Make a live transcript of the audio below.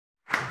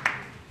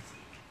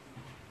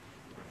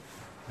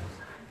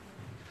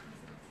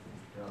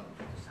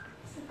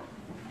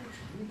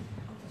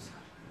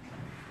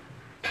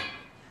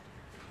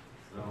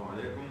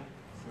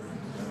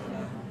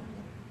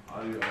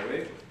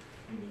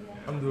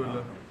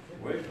لله.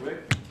 Wake,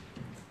 wake.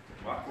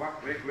 Wak, wak,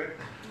 wake, wake.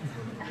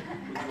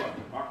 Which one?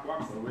 Wak,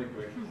 wak or wake,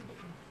 wake?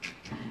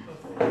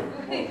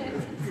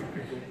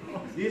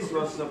 This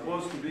was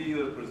supposed to be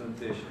your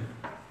presentation,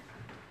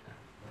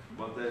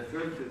 but I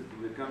felt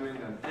it becoming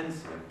an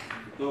insult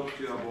to talk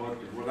to you about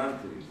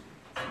volunteering.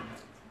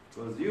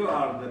 Because you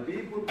are the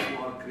people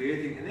who are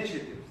creating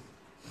initiatives.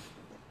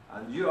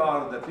 And you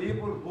are the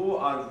people who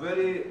are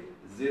very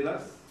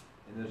zealous,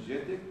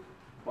 energetic,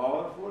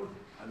 powerful,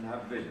 and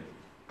have vision.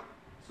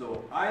 So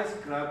I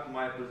scrapped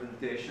my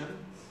presentation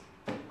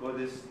because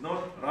it's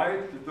not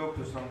right to talk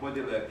to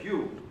somebody like you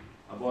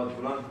about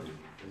volunteering.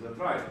 Is that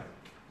right?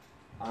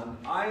 And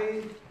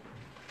I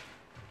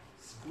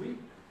squeak.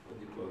 What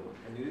do you call it?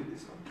 Can you read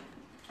this one?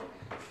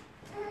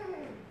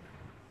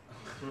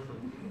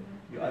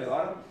 Are you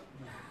Arab?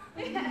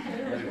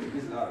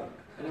 This is Arab.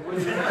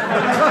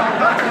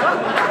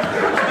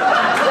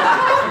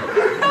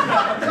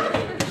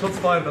 Shots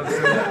fired.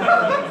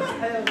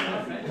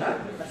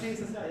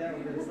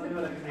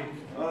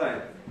 All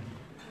right.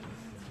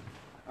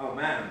 Oh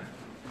man.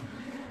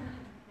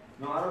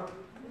 No Arab?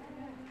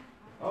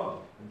 Oh,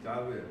 انت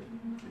عربي.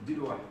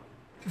 اديله واحد.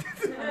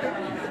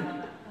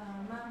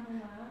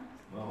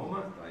 ما هما؟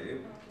 طيب.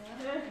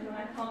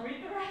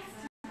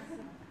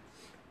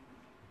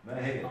 ما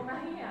هي؟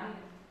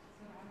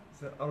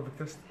 Arabic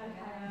test.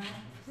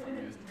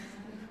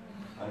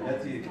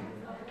 التي.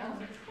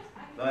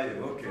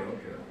 طيب, okay.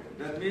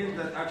 That means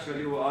that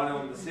actually we are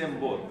on the same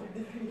boat.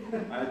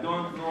 I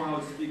don't know how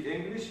to speak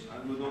English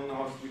and we don't know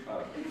how to speak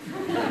Arabic.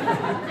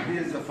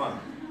 This is the fun.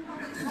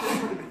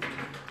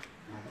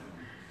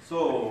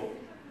 So,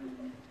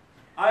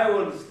 I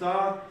will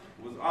start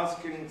with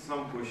asking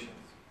some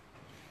questions.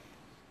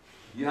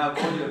 You have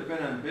all your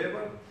pen and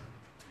paper,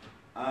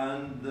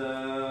 and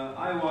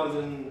I was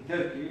in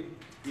Turkey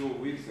a few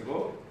weeks ago,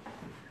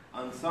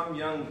 and some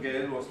young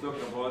girl was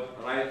talking about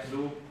right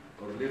loop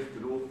or left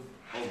loop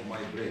of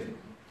my brain.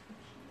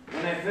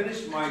 When I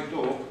finish my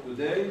talk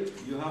today,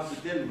 you have to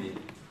tell me,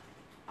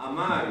 am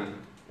I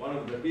one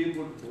of the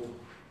people who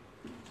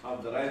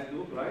have the right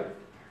loop, right?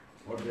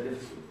 Or the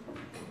left loop?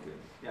 Okay.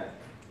 Yeah.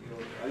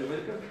 Are you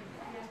American?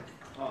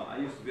 Yeah. Oh, I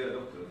used to be a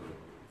doctor as well.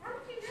 How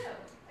did you know?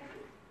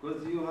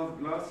 Because you have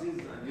glasses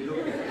and you look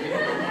at me.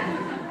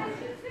 I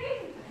should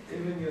think.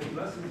 Even your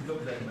glasses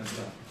look like my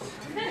glasses.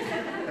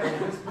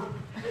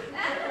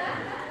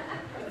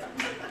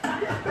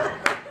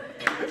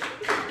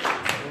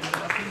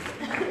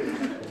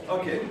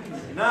 Okay,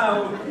 now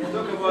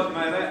talk about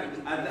my right.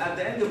 At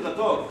the end of the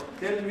talk,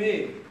 tell me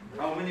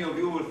how many of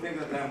you will think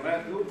that I'm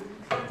right loop,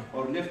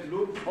 or left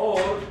loop,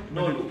 or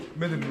no loop.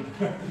 Middle loop.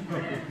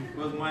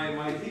 Because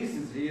my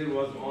thesis here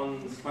was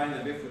on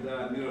spina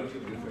bifida and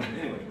neurotubular effect.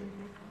 Anyway,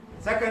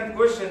 second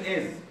question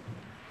is,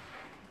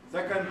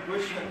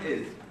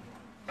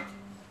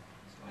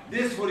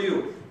 this for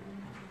you.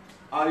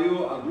 Are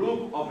you a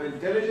group of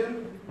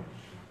intelligent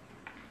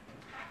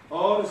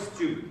or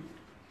stupid?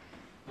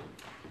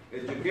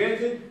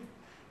 Educated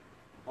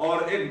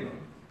or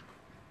ignorant?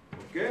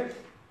 Okay?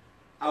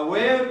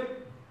 Aware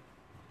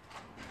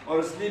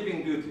or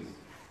sleeping beauties?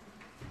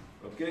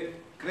 Okay?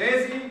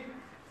 Crazy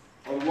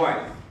or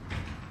wise?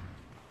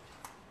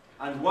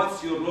 And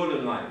what's your role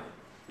in life?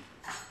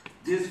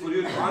 This is for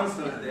you to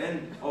answer at the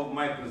end of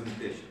my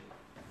presentation.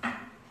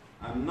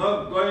 I'm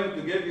not going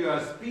to give you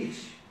a speech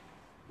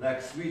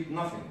like sweet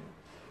nothing.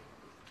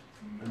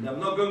 And I'm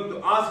not going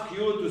to ask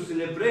you to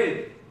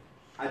celebrate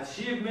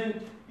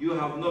achievement you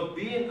have not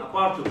been a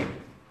part of it.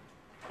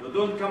 So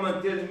don't come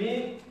and tell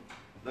me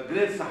the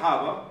great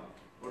Sahaba,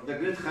 or the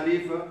great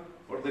Khalifa,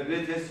 or the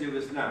great history of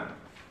Islam.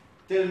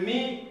 Tell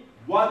me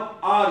what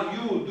are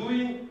you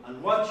doing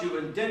and what you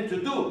intend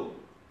to do.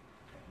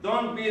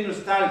 Don't be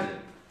nostalgic.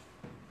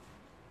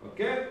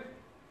 Okay?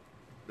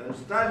 The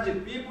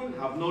nostalgic people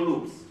have no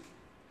loops,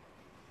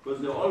 because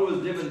they always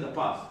live in the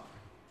past.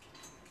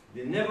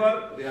 They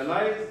never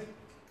realize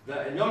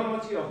the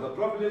enormity of the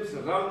problems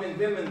surrounding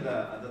them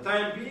at the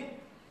time being,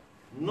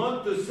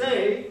 not to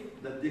say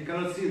that they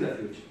cannot see the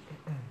future.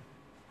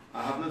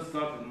 I have not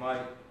started my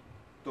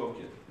talk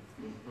yet.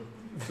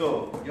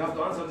 So, you have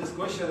to answer this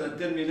question and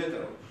tell me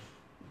later on.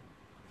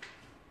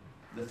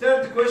 The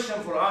third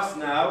question for us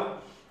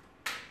now,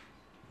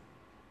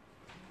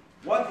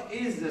 what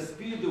is the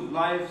speed of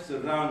life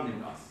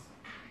surrounding us?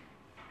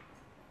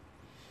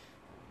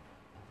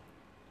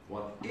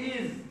 What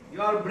is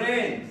your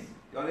brains?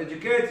 You are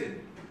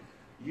educated.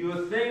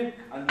 You think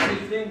and you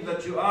think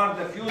that you are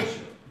the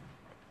future.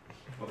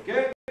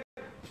 Okay?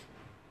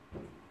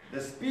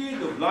 The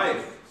speed of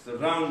life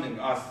surrounding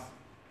us.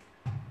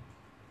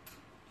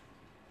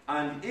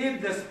 And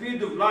if the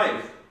speed of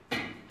life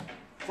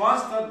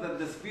faster than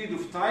the speed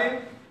of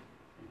time,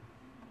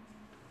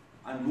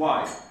 and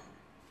why?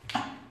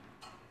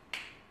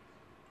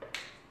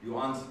 You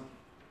answer.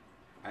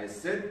 I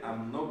said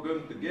I'm not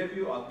going to give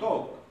you a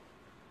talk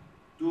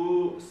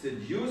to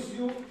seduce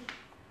you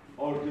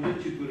or to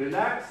let you to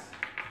relax,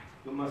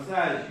 to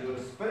massage your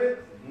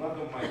spirit, not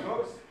on my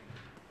talks.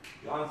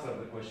 You answer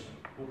the question.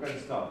 Who can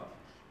start?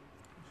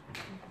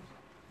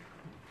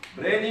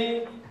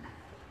 Brainy,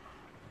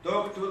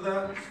 talk to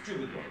the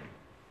stupid one.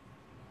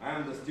 I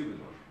am the stupid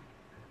one.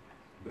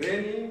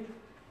 Brainy,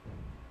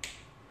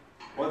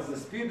 what's the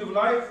speed of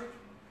life?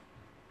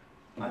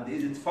 And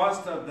is it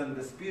faster than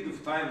the speed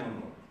of time or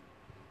not?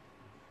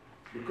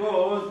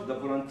 Because the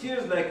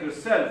volunteers like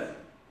yourself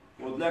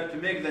who would like to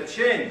make the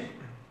change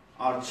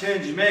are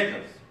change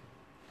makers.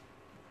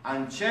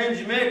 And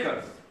change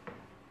makers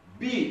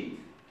beat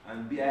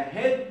and be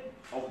ahead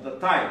of the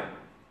time.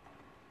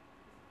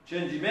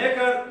 Change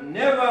maker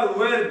never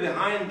were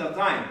behind the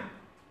time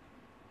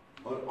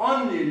or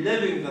only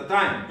living the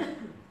time.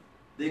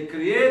 They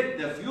create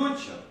the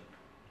future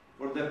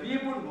for the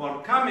people who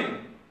are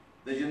coming,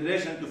 the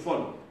generation to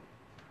follow.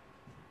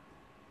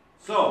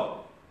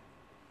 So,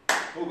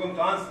 who's going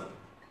to answer?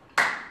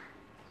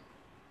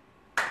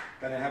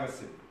 Can I have a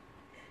sip?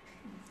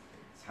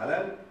 It's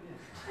halal?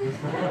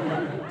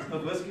 It's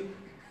not whiskey?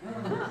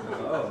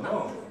 Oh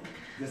no,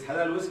 there's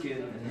halal whiskey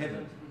in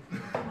heaven.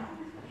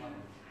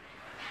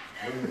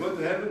 When we go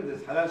to heaven,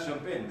 there's halal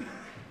champagne.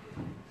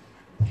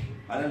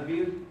 Halal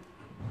beer,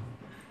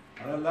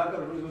 halal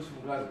lager, what is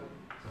from Glasgow?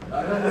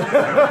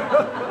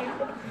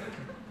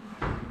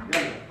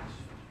 Yeah.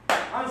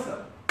 Answer.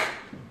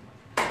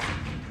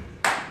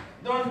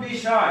 Don't be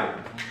shy.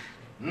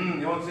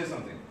 You want to say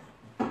something?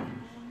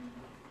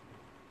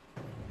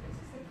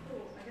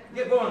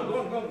 Yeah, go on.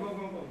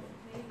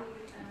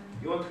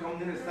 You want to come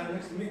there and stand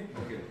next to me?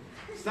 Okay.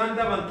 Stand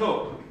up and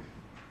talk.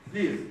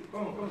 Please.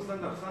 Come,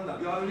 stand up.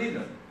 You are a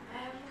leader.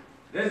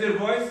 Raise your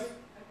voice,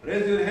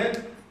 raise your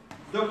head,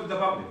 talk to the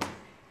public.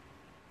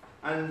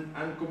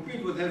 And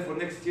compete with her for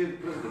next year's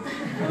presidency.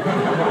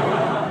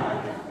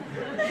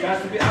 She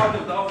has to be out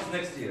of the office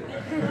next year. I'm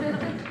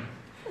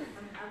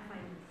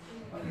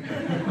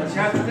fine. But she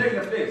has to take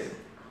the place.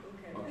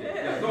 Okay,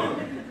 yeah, go on.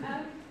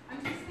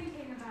 I'm just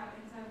thinking about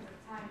in terms of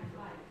time and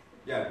life.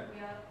 Yeah.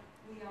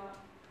 We are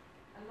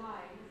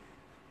alive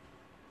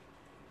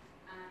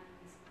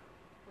and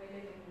we're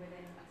living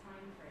within a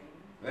time frame.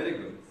 Very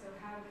good. So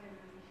how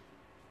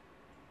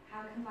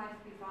can life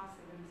be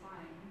faster than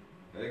time?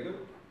 Very good.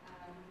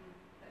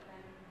 But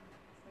then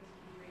it's supposed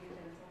to be really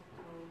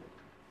philosophical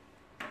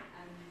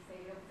and say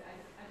the opposite.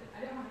 I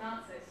don't have an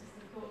answer, it's just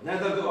a thought.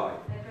 Neither do I.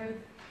 They're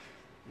both.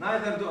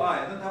 Neither do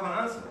I. I don't have an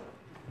answer.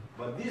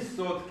 But this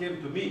thought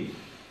came to me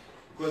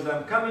because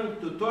I'm coming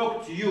to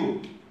talk to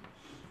you.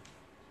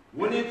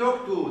 When you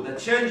talk to the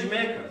change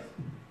makers,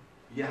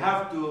 you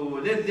have to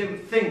let them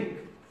think,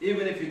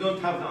 even if you don't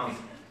have the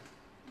answer.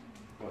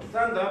 So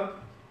stand up.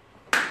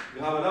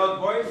 You have a loud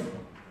voice.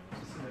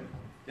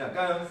 Yeah,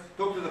 guys,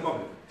 talk to the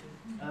public.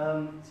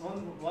 So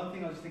one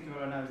thing I was thinking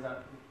about right now is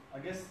that I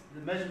guess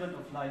the measurement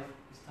of life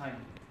is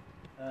time.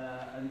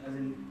 And as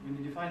in, when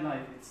you define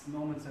life, it's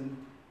moments and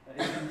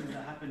instances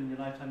that happen in your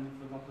lifetime,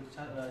 for example,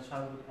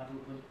 childhood,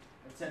 adulthood,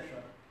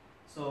 etc.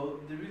 So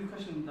the real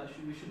question that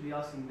we should be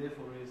asking,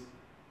 therefore, is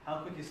how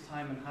quick is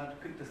time and how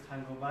quick does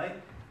time go by?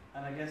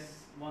 And I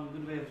guess one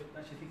good way of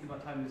actually thinking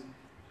about time is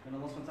when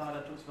Allah subhanahu wa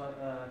ta'ala talks about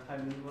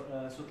time in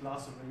Surah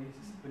Al-Asr,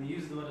 when he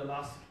uses the word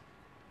Al-Asr,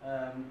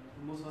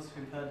 most of us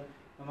have heard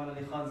Imam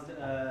Ali Khan's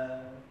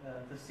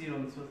tafsir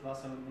on Surah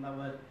Al-Asr, and that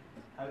word,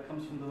 how it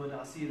comes from the word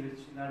asir,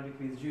 which in Arabic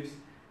means juice,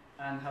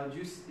 and how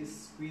juice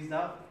is squeezed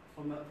out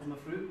from a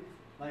fruit.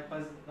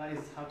 Likewise, that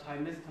is how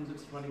time is, time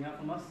is running out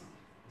from us.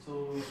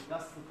 So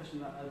that's the question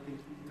that I think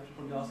we have to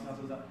probably ask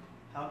ourselves, that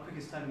how quick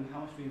is time and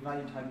how much do we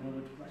value time in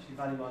order to actually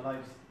value our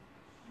lives?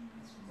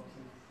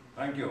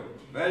 Thank you.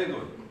 Very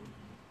good.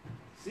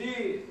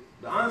 See,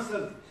 her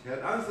answer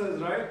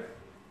is right.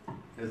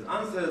 His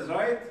answer is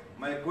right.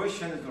 My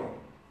question is wrong.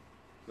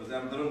 Because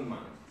I'm the wrong man.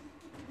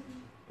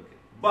 Okay.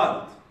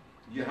 But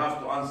you have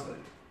to answer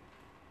it.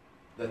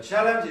 The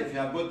challenge, if you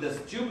have got the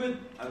stupid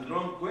and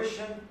wrong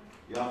question,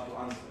 you have to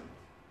answer it.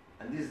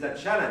 And this is the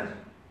challenge.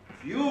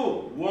 If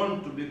you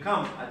want to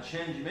become a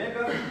change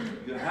maker,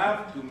 you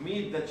have to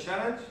meet the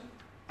challenge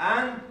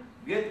and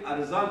get a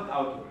result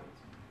out of it.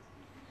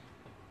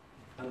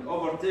 And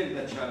overtake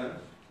the challenge,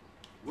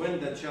 win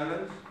the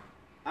challenge,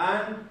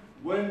 and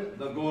win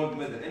the gold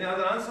medal. Any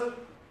other answer?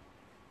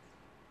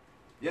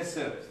 Yes,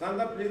 sir.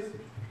 Stand up, please.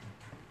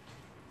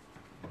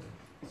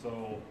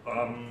 So,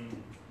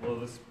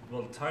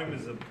 time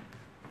is a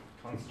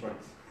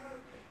construct.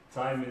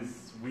 Time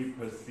is, we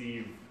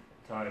perceive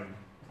time.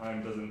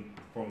 Time doesn't,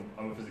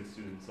 I'm a physics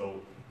student,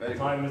 so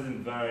time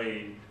isn't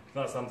it's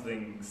not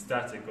something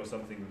static or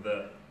something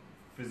that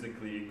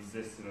physically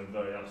exists in a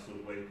very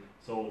absolute way.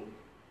 So,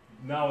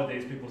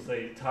 nowadays people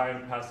say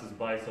time passes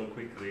by so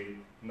quickly,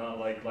 not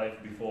like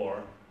life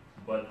before,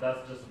 but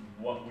that's just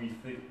what we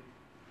think.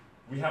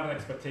 We have an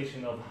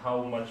expectation of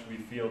how much we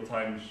feel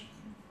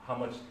how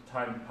much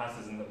time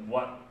passes and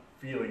what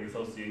feeling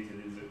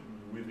associated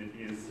with it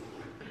is.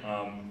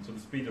 So the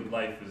speed of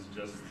life is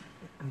just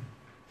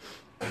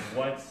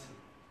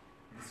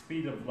the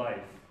speed of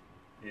life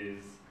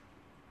is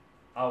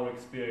our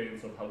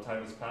experience of how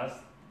time has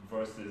passed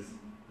versus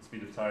the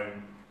speed of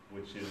time,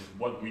 which is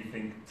what we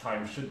think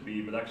time should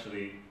be, but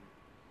actually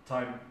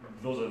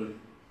those are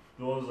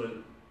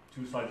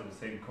two sides of the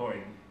same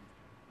coin.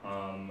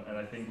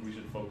 I think we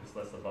should focus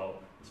less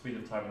about the speed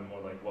of time and more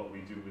like what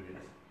we do with it.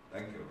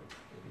 Thank you.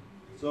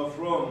 So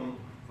from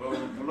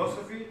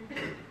philosophy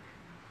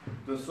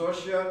to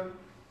social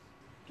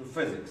to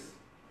physics.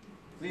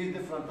 3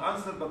 different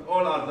answers, but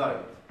all are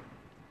direct.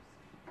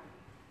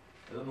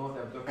 I don't know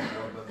what I'm talking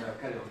about, but I'll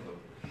carry on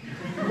talking.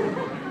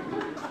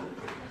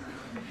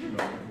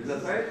 Is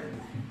that right?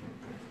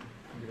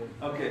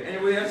 Okay,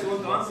 anybody else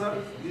want to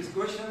answer these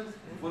questions?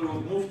 Before we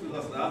move to the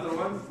other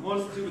ones, more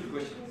stupid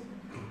questions.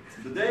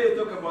 Today we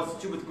talk about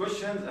stupid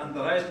questions and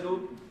the right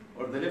loop,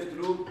 or the left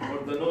loop, or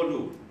the no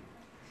loop.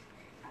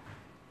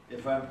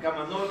 If I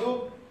become a no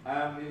loop,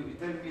 you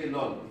tell me a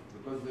lol,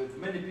 because there's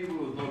many people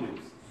with no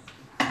loops.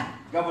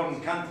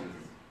 Govern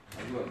countries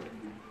as well.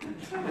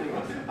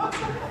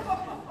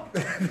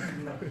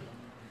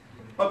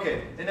 Okay,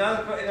 any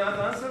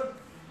other answer?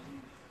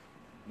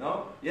 No?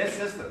 Yes,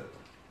 sister.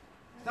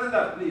 Stand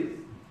up, please.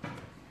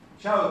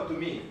 Shout to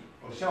me,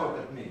 or shout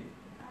at me.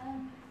 I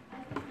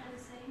think they're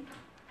the same.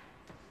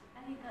 I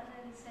think that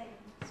they're the same.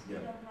 Speed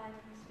of life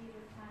and speed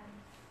of time.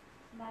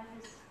 Life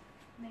is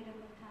made up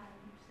of time,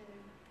 so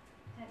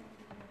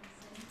technically they're the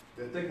same.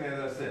 They're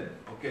technically the same.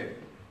 Okay.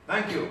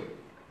 Thank you.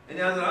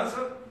 Any other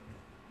answer?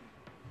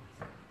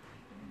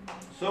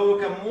 So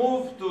we can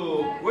move to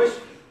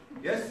question.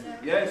 Yes?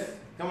 Yes.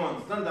 Come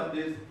on, stand up,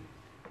 please.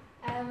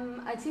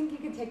 I think you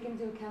can take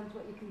into account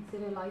what you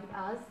consider life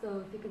as. So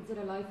if you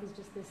consider life as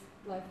just this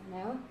life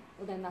now,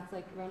 well then that's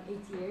like around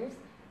 80 years.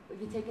 But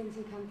if you take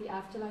into account the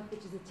afterlife,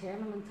 which is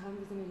eternal and time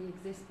doesn't really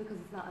exist because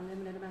it's not a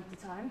limited amount of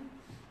time,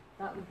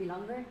 that would be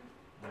longer.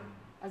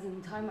 As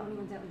in time only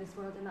went out in this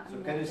world and not in So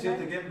the can you say it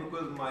afterlife. again,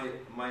 because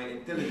my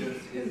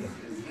intelligence is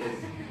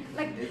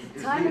like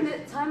is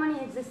time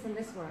only exists in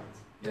this world.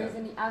 Whereas Yeah.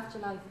 in the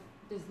afterlife,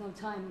 there's no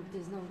time,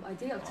 there's no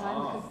idea of time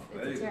because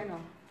very it's good.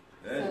 eternal.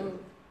 Very So, good.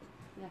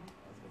 yeah,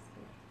 that's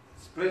basically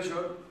it.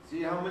 Spiritual.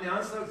 See how many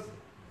answers?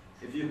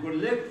 If you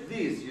collect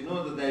these, you know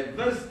the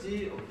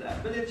diversity of the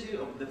ability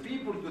of the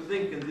people to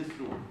think in this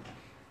room.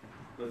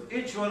 Because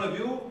each one of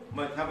you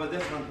might have a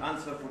different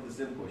answer for the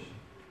same question.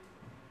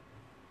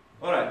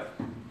 All right.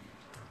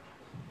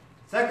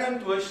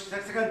 Second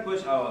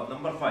push out,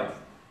 number 5.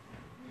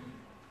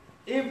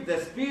 If the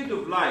speed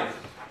of life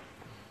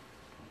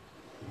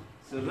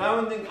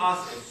surrounding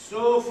us is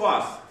so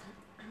fast,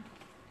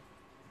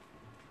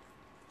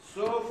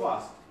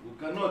 we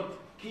cannot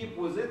keep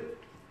with it,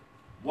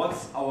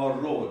 what's our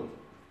role?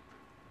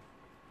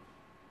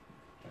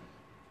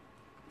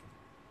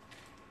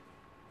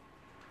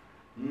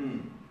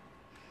 You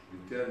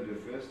turned your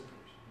face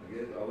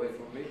again away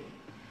from me.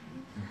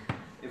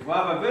 If we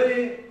have a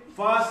very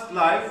fast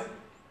life,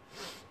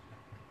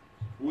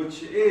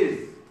 which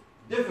is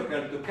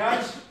difficult to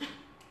catch,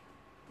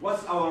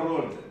 what's our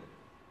role then?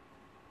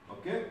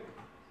 Okay?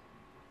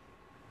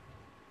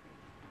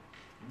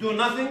 Do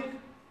nothing?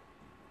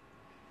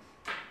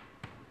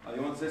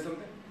 You want to say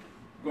something?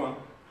 Go on.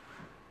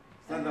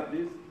 Stand up,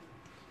 please.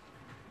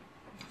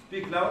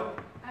 Speak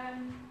loud.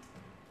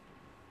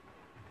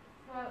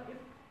 Well, if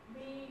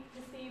we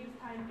perceive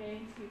time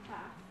going too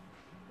fast,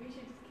 we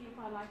should just keep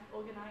our life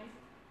organized.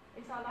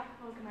 It's our lack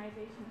of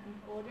organization and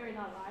order in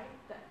our life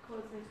that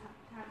causes us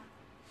to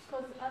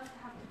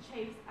have to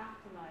chase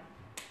after life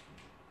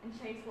and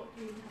chase what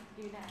we have to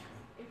do next.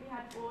 If we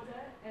have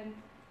order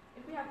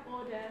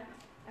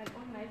and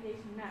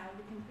organization now,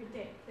 we can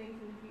predict things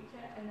in the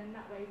future, and then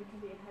that way we can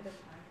be ahead of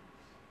time.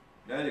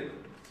 Very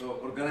good. So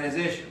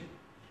organization,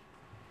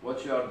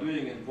 what you are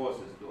doing in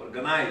forces, to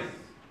organize.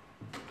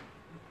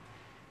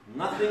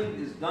 Nothing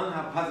is done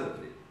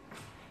haphazardly.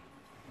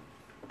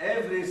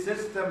 Every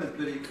system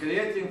is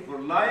creating for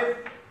life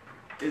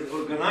is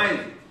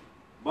organized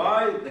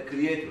by the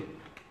Creator,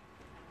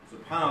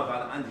 subhanahu wa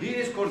ta'ala, and He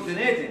is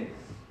coordinating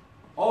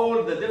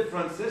all the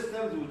different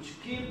systems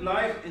which keep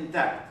life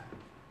intact.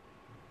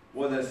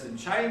 Whether it's in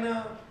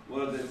China,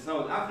 whether it's in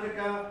South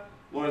Africa,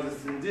 whether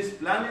it's in this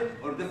planet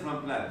or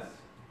different planets.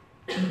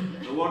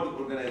 The word of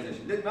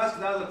organization. Let me ask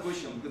another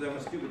question, because I'm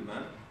a stupid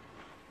man,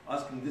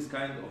 asking this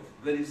kind of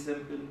very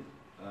simple,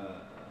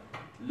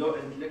 low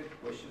intellect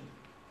question.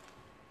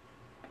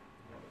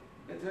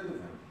 Get rid of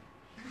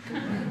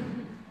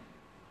him.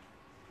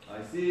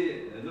 I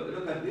see,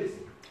 look at this.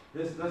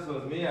 This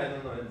was me, I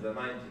don't know, in the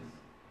 90s.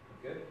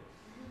 Okay?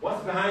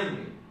 What's behind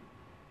me?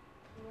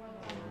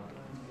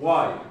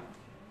 Why?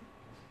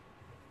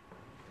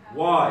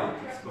 Why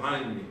it's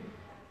behind me?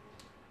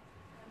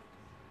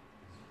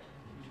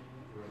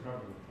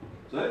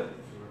 Sorry?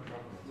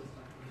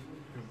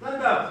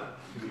 Stand up,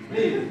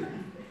 please.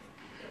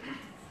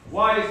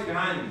 Why is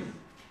behind me?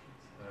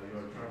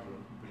 You're a traveler.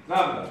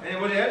 Traveler.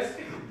 Anybody else?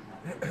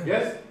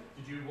 Yes?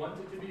 Did you want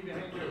it to be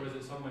behind you, or was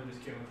it someone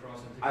just came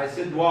across and took I it?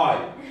 said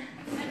why.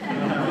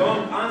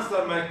 Don't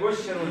answer my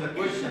question with a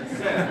question,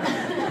 sir.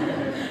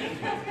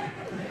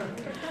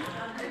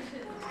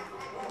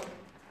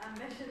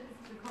 Ambition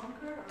to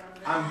conquer,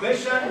 or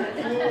Ambition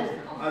to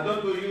I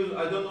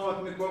don't know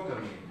what me conquer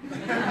means.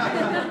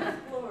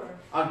 explore?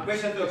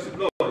 Ambition to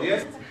explore,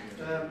 yes?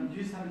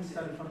 You just haven't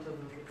sat in front of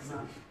the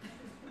map.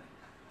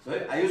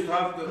 Sorry, I used to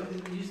have to.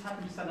 You just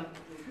happen to stand in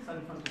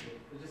front of it,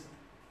 just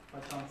by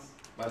chance.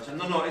 But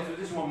no,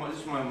 this is my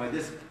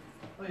desk.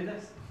 Oh, your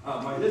desk.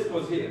 My desk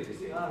was here. You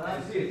see? Right.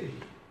 You see it?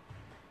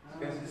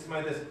 Okay, this is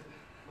my desk,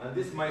 and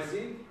this is my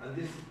seat, and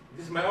this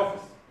is my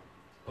office.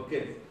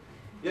 Okay.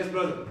 Yes,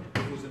 brother.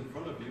 If it was in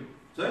front of you,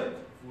 Sorry? if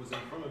it was in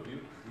front of you,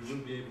 we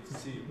wouldn't be able to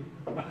see you.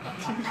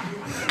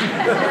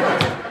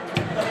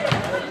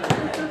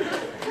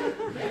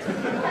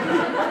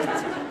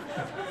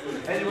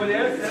 Anybody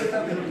else?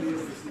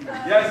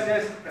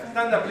 Yes.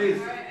 Stand up, please.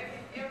 It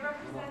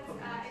represents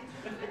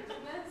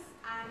interconnectedness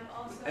and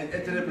also. And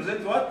it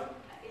represents what?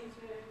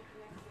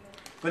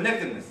 Interconnectedness.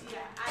 Connectedness. Yeah,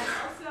 and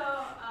also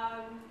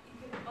you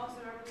can also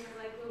represent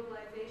like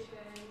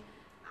globalization.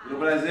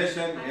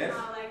 Globalization, and yes.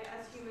 how like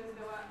as humans,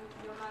 no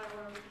matter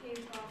where we came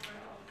from,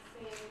 we're all the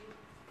same.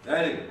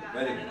 Very good. I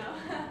Very don't good.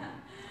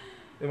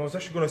 know. I was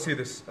actually going to say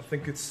this. I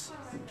think it's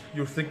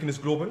your thinking is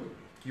global.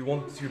 You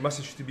want your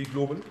message to be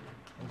global,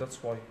 and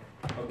that's why.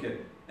 Okay.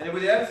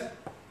 Anybody else?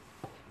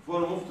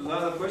 Before we move to the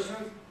other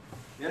questions?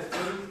 Yes,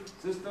 brothers,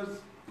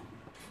 sisters?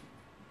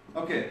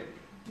 Okay.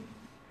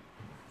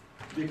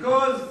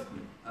 Because,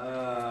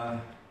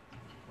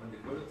 what do you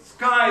call it?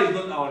 Sky is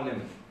not our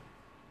limit.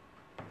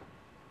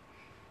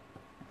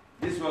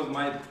 This was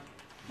my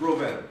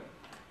proverb.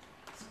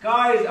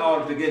 Sky is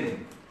our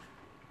beginning,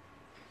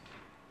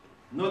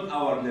 not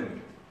our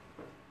limit.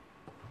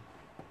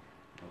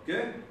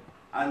 Okay?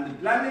 And the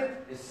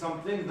planet is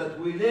something that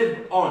we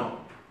live on.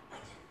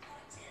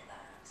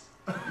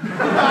 I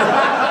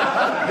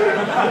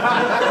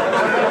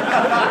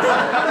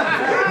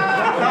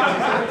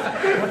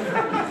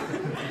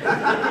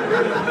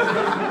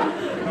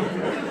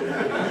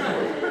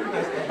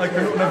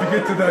cannot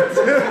navigate to that.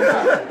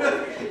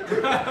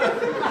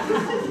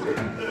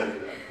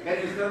 Can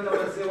you stand up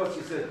and say what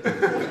she said?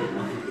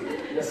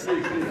 Yes,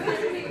 please.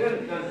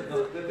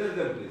 Tell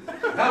them, please.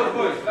 Loud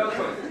voice. She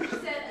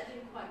said I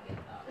didn't quite get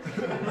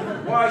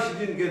that. Why she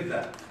didn't get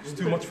that? It's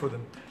too much for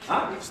them.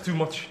 Huh? It's too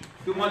much.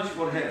 Too much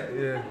for her.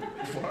 Yeah.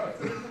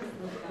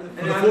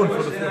 Any the other phone,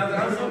 question? for the Any other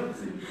answer?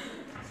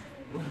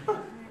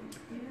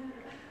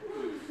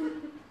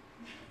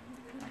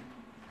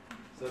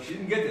 So she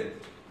didn't get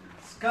it.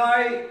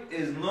 Sky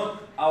is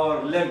not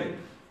our limit.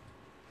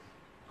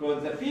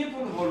 Because the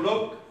people who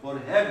look for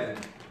heaven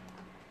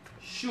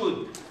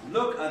should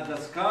look at the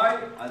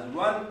sky as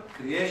one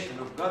creation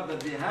of God that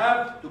they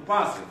have to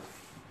pass it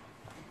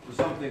to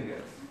something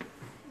else.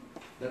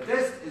 The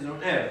test is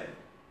on earth.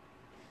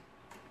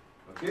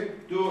 Okay?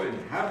 To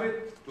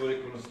inhabit, to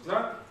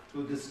reconstruct,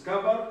 to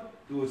discover,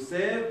 to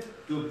save,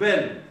 to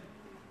build.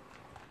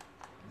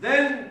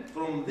 Then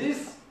from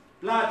this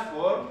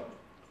platform,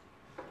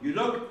 you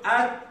look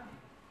at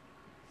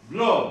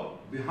globe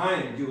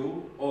behind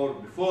you or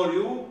before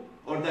you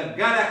or the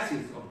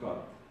galaxies of God.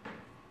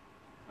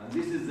 And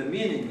this is the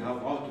meaning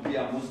of how to be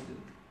a Muslim.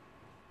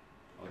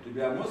 How to be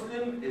a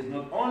Muslim is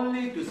not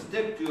only to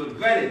step to your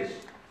village,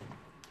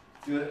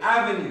 to your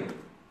avenue,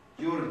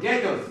 to your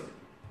ghettos.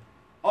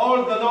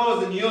 All the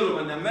laws in Europe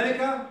and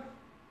America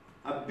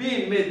have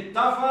been made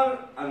tougher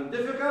and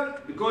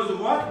difficult because of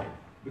what?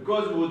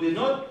 Because we did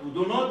not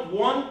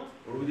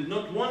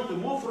want to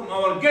move from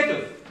our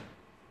ghettos.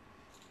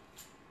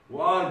 We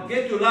are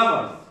ghetto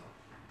lovers.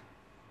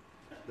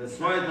 That's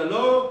why the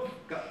law.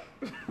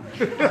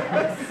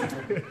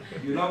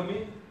 You love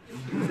me?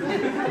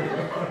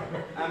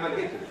 I'm a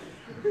ghetto.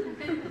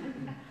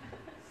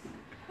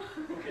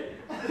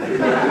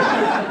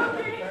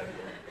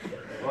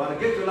 We are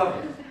ghetto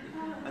lovers.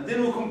 And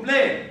then we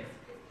complain.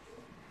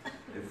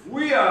 If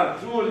we are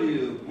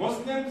truly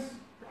Muslims,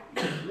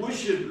 we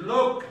should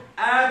look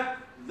at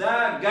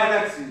the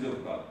galaxies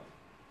of God,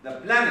 the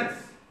planets,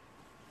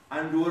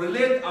 and we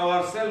relate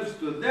ourselves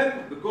to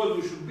them because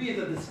we should be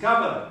the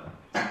discoverer.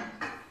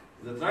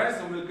 Is that right?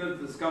 Some will call it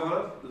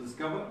discoverer, to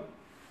discover.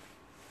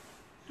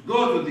 To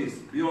go to this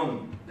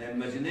beyond the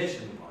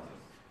imagination of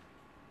others.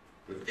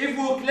 But if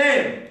we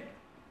claim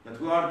that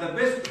we are the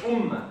best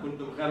ummah,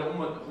 كنتم خير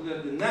أمة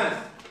أخرجت للناس,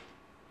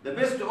 the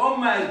best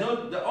ummah is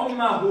not the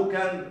ummah who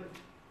can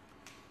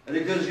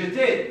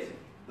regurgitate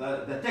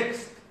the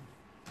text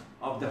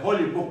of the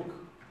holy book,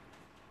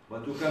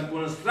 but who can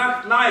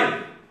construct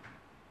life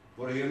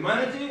for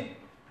humanity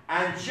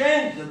and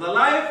change the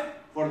life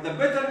for the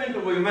betterment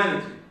of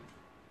humanity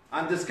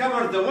and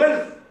discover the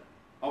wealth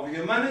of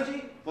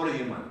humanity for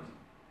humanity.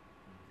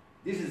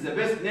 This is the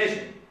best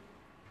nation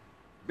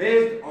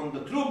based on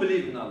the true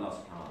belief in Allah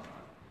subhanahu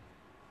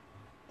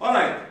wa ta'ala.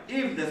 Alright,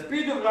 if the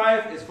speed of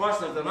life is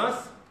faster than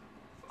us,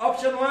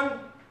 option one,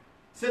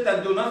 sit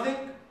and do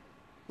nothing.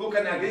 Who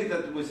can agree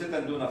that we sit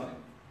and do nothing?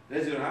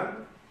 Raise your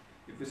hand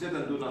if we sit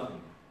and do nothing.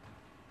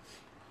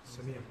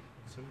 Samir.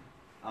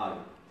 Ah,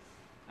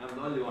 I'm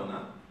the only one,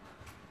 huh?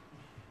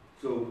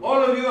 So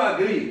all of you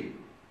agree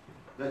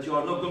that you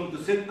are not going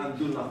to sit and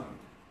do nothing.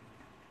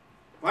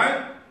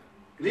 Fine?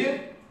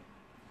 Clear?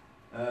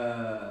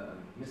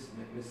 Miss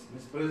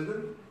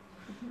President?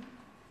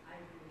 I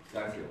agree.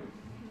 Thank you.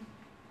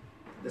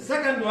 The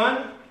second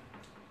one,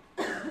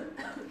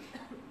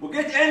 we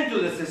get into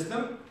the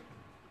system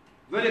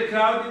very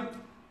crowded,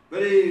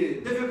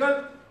 very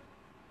difficult,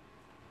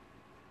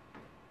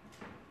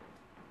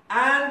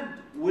 and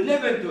we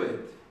live into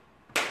it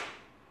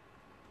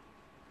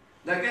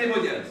like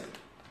anybody else.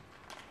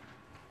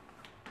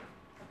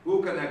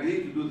 Who can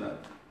agree to do that?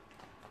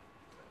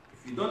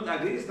 If you don't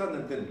agree, stand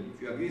and tell me.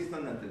 If you agree,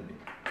 stand and tell me.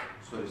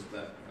 Sorry,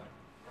 staff.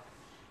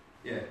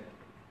 Yeah.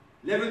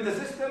 Live in the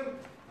system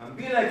and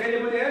be like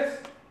anybody else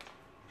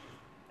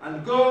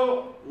and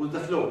go with the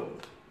flow.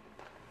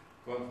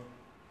 Go on.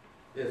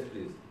 Yes,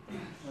 please.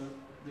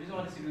 The reason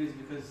why I disagree is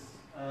because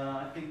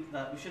I think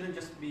that we shouldn't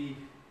just be,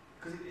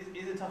 because it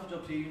is a tough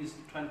job to use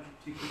trying to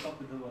keep up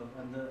with the world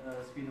and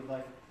the speed of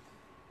life.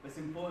 But it's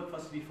important for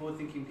us to be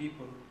forward-thinking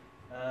people,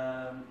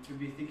 to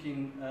be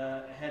thinking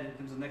ahead in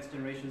terms of next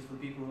generations for the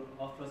people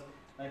after us.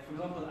 Like, for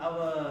example,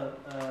 our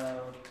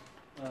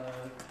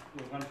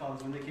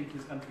grandfathers, when they came to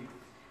this country,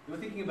 they were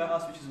thinking about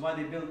us, which is why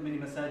they built many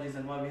masajids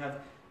and why we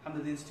have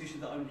the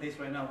institutions that are in place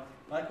right now.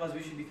 Likewise,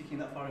 we should be thinking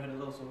that far ahead as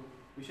well. So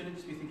we shouldn't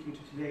just be thinking to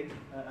today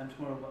and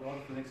tomorrow, but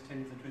rather for the next 10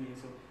 years and 20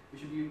 years. So we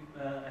should be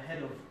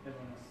ahead of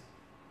everyone else.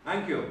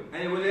 Thank you.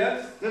 Anybody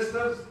else?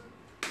 Sisters?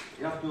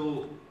 You have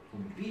to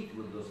compete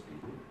with those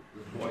people,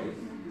 those boys,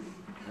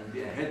 and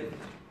be ahead of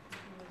them.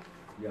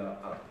 Yeah.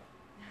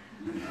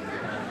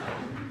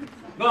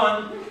 Go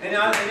on. Any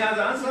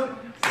other answer?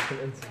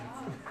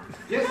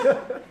 Yes.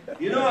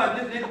 You know,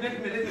 let me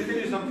tell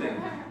you something.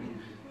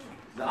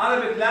 The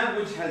Arabic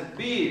language has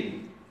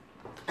been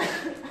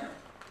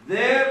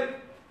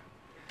there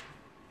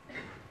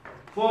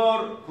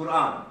for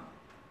Quran.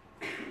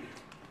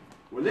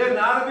 We learn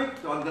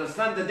Arabic to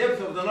understand the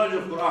depth of the knowledge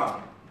of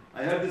Quran.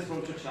 I heard this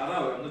from Sheikh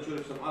Sha'rawi. I'm not sure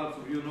if some Arabs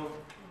of you know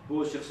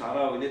who is Sheikh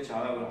Sha'rawi, late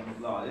Sha'rawi,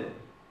 rahmatullah alayh,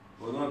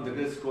 was one of the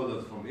great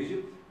scholars from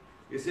Egypt.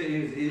 He said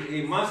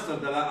he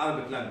mastered the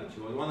Arabic language.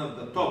 He was one of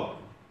the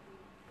top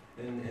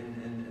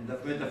in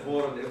that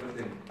metaphor and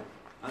everything.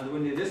 And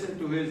when you listen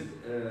to his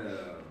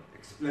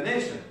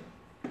explanation,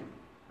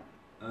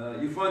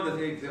 you find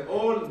that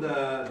all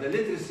the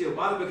literacy of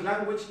Arabic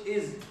language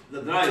is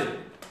the driver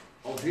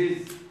of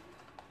his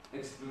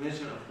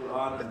explanation of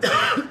Quran.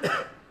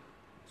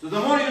 So the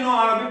more you know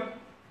Arabic,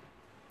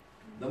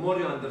 the more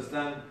you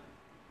understand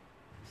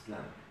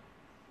Islam.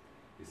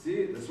 You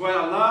see, that's why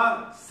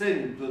Allah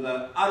sent to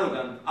the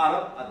arrogant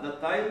Arab at that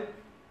time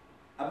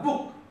a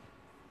book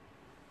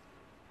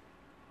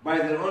by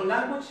their own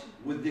language,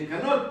 which they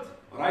cannot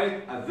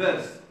write a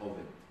verse of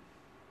it.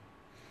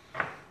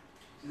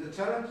 Is it a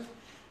challenge?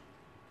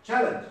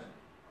 Challenge.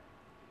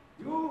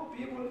 You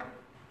people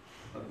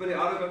are very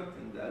arrogant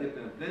in the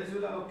Arabian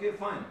Peninsula, okay,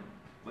 fine,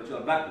 but you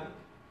are backward.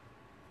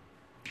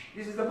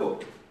 This is the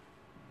book.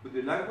 With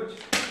the language,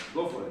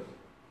 go for it.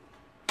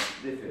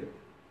 They fail.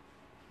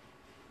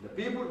 The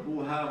people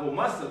who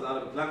mastered the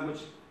Arabic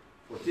language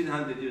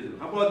 1400 years ago.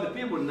 How about the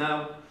people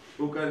now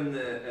who can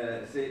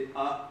say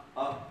ba?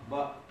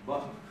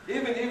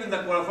 Even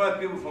the qualified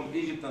people from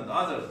Egypt and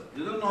others,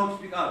 they don't know how to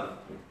speak Arabic.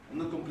 I'm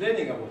not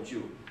complaining about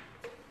you.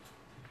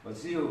 But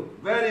see,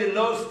 very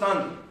low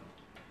standard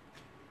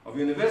of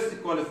university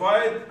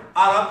qualified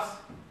Arabs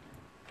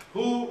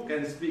who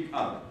can speak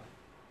Arabic.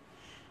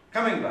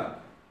 Coming back.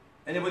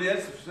 Anybody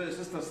else,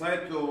 sister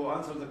side, to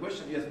answer the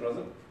question? Yes,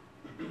 brother.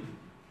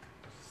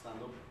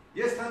 Stand up.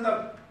 Yes, stand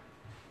up.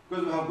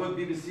 Because we have got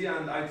BBC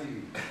and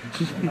ITV.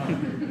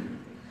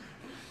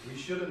 We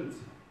shouldn't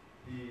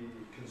be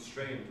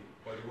constrained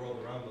by the world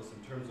around us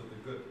in terms of the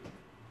good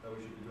that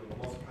we should be doing.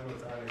 Allah subhanahu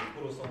wa ta'ala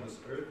put us on this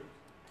earth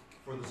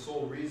for the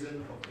sole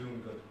reason of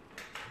doing good.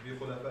 To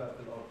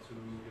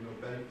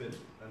benefit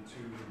and to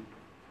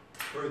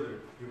further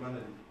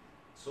humanity.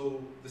 So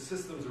the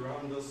systems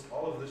around us,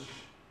 all of this,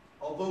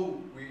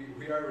 although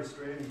we are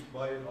restrained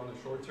by it on the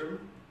short term,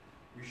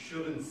 we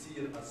shouldn't see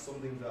it as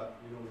something that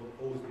we'll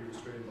always be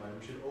restrained by.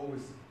 We should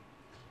always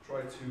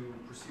try to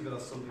perceive it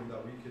as something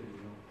that we can,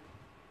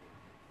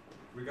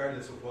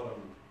 regardless of what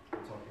I'm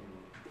talking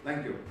about.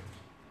 Thank you.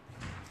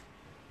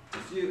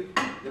 See,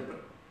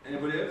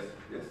 anybody else?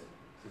 Yes.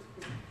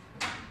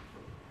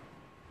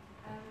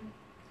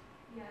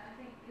 Yeah, I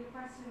think your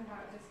question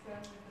about just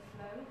going with the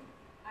flow,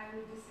 I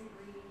would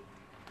disagree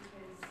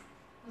because,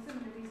 for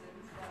similar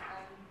reasons, but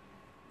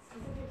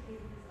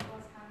specifically because Allah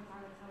subhanahu wa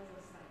ta'ala tells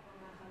us that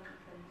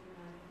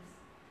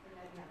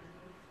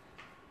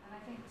and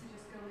I think to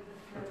just go with the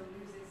flow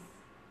loses,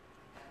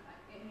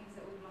 it means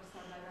that we've lost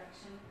our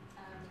direction,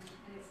 and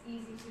it's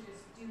easy to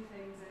just do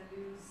things and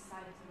lose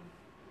sight of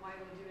why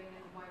we're doing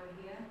it and why we're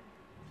here.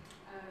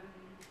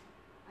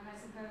 And I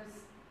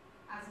suppose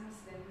as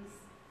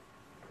Muslims,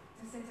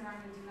 to sit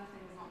around and do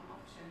nothing is not an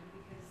option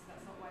because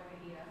that's not why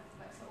we're here.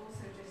 But to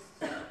also just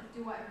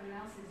do what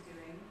everyone else is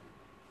doing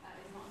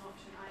is not an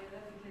option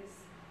either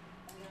because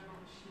we are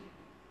not sheep.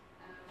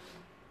 And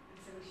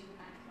so we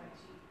shouldn't act like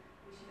sheep.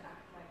 We should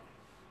act like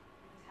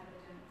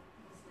intelligent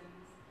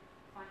Muslims,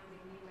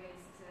 finding new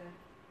ways to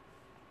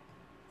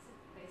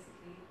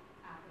basically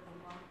act with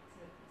Allah,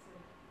 to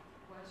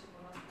worship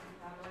Allah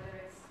subhanahu wa ta'ala,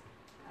 whether it's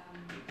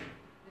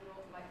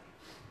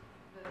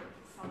the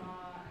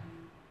salah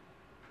and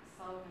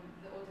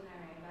the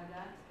ordinary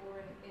ibadat,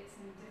 or it's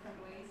in different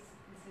ways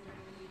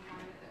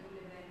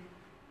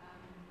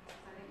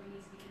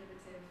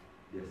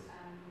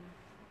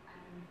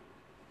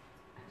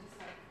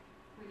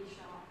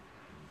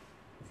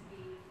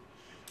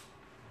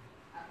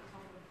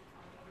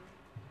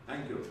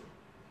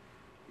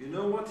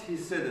what he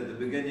said at the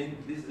beginning.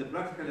 This is a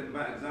practical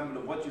example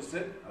of what you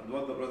said and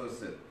what the brother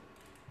said.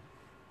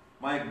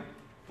 My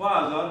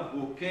father,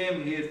 who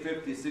came here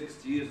 50,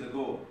 60 years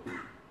ago,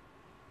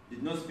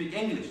 did not speak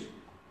English,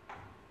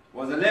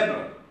 was a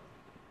laborer.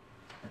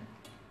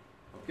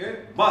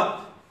 Okay?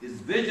 But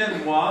his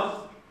vision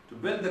was to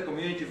build the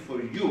community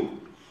for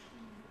you,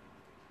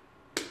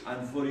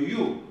 and for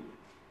you,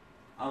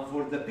 and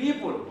for the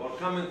people who are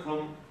coming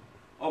from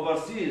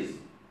overseas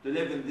to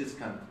live in this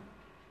country.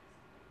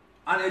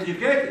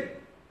 Uneducated,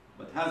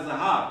 but has the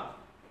heart,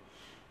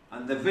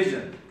 and the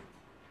vision,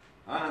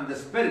 and the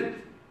spirit.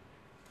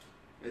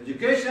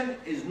 Education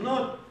is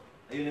not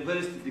a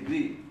university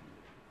degree.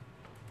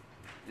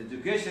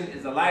 Education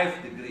is a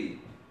life degree.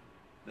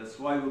 That's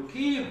why we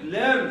keep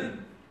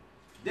learning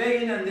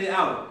day in and day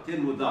out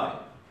till we die.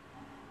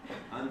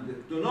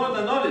 And to know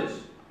the knowledge,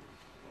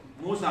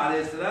 Musa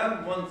alayhi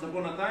salam, once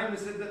upon a time, he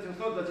said that he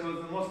thought that he was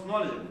the most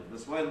knowledgeable.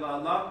 That's why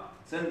Allah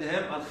sent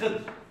him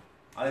Al-Khidr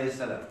alayhi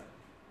salam,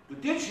 to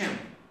teach him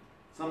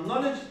some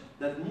knowledge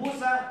that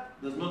Musa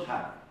does not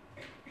have,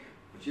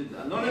 which is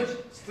a knowledge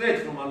straight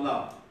from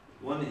Allah.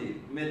 When he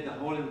made the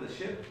hole in the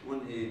ship,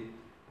 when he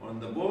on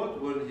the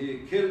boat, when he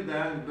killed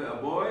the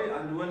boy,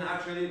 and when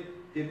actually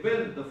he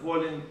built the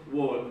falling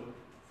wall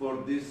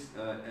for these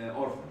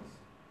orphans.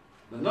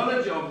 The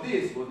knowledge of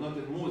this was not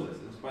in Moses,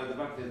 in spite of the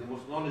fact that he's the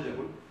most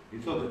knowledgeable. He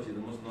thought that he's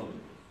the most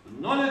knowledgeable.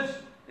 The knowledge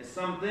is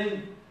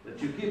something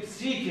that you keep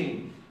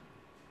seeking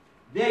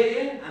day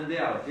in and day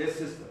out. Yes,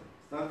 sister.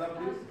 Stand up,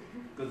 please,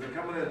 because the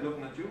camera is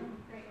looking at you.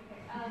 Great,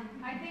 okay.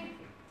 I think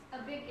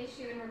a big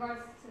issue in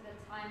regards to the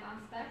time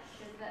aspect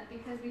is that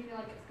because we feel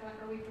like it's going,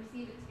 or we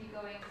perceive it to be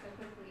going so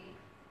quickly,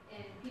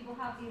 and people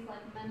have these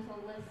like mental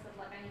lists of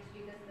like, I need to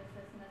do this, this,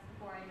 this, and this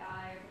before I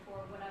die, or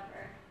before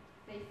whatever,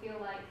 they feel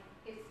like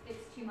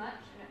it's too much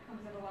and it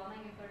becomes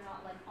overwhelming if they're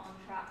not like on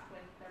track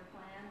with their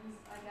plans,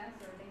 I guess,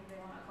 or things they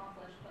want to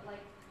accomplish. But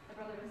like the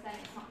brother was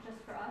saying, it's not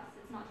just for us,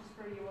 it's not just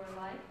for your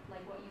life,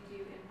 like what you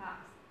do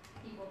impacts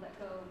people that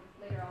go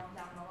later on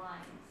down the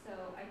line. So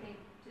I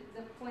think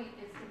the point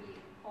is to be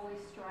always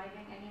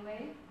striving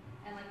anyway,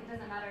 and like it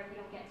doesn't matter if you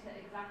don't get to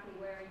exactly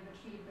where you've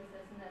achieved this,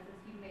 this, and this, if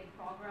you've made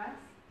progress,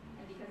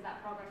 and because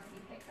that progress can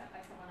be picked up by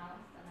someone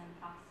else and then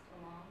passed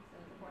along, so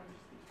it's important to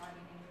just keep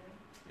striving anyway.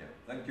 Yeah,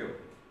 thank you.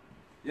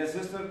 Yes,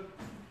 sister?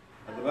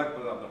 At the back,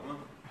 Brother Abdurrahman.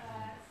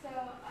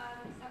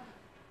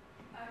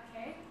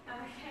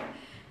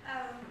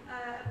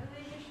 I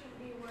believe you shouldn't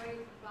be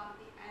worried about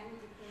the end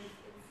because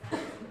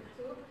it's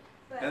too.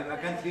 But I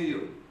can't hear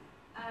you.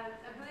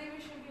 I believe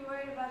we shouldn't be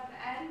worried about the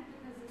end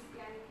because it's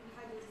the end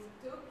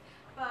too.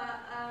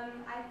 But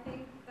I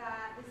think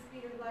that the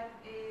speed of life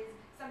is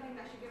something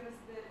that should give us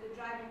the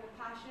drive and the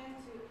passion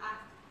to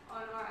act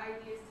on our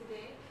ideas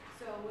today.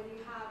 So when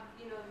you have,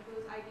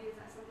 those ideas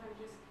that sometimes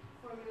just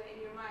formulate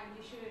in your mind,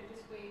 you shouldn't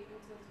just wait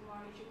until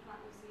tomorrow. You should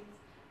plant those seeds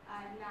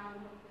now,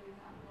 and hopefully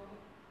that will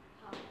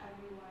help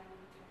everyone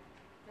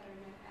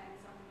betterment and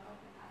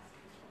self-development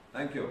aspects.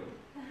 Thank you.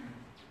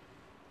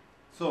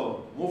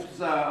 So, move to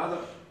the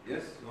other.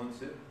 Yes, you want to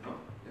say? No?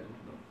 Yeah,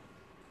 no.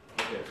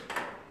 Okay.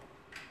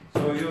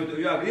 So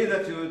you agree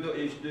that you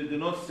do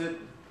not sit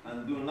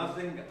and do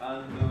nothing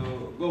and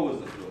go with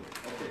the flow.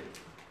 Okay.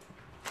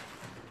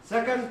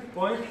 Second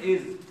point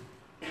is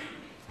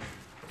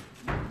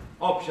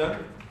option.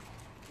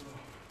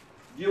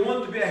 Do you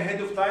want to be ahead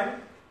of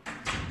time?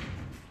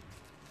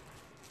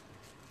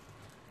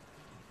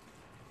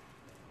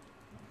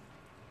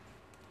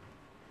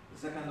 The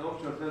second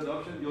option or third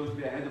option, you want to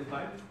be ahead of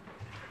time?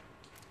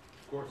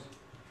 Of course.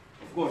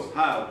 Of course,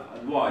 how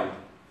and why?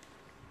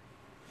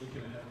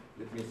 Thinking ahead.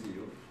 Let me see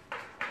you.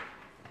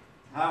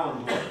 How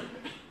and why?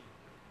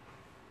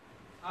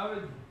 I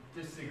would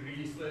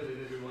disagree slightly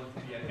that we want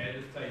to be ahead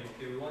of time.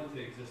 Okay, we want to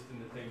exist in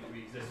the time that we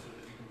exist so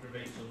that we can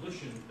provide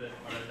solutions that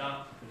are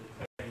adapted to the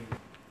time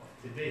of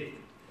today.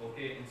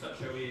 Okay, in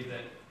such a way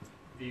that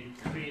they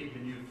create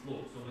the new flow.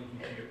 So linking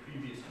to your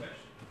previous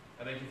question,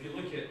 I think if you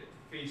look at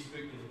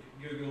Facebook, you look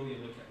at Google, you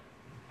look at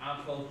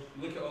Apple,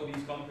 you look at all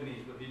these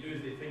companies, what they do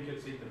is they think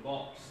outside the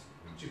box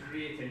to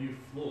create a new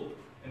flow.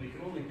 And they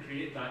can only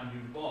create that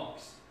new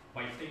box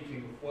by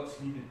thinking of what's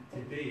needed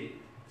today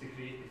to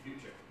create the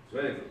future.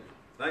 Very good.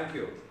 Thank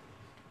you.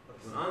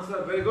 An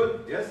answer, very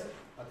good. Yes?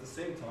 At the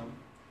same time,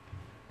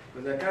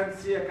 because I can't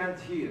see, I can't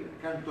hear,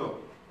 I can't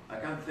talk, I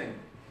can't think.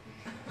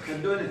 I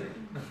can't do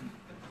anything.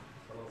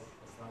 خلاص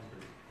أسلام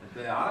كده. أنت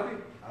عربي؟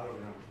 عربي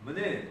نعم.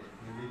 منين؟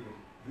 من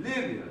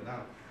ليبيا. ليبيا.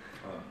 نعم.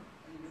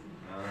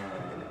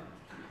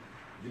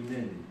 دي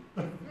منين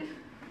دي؟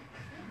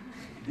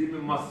 دي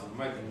من مصر،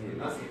 ما كان هي.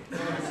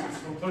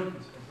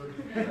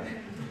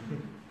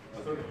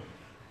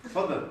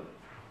 تفضل.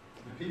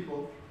 The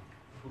people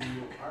who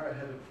are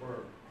ahead of,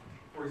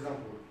 for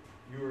example,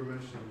 you were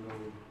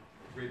mentioning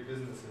great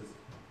businesses.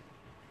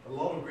 A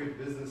lot of great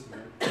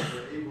businessmen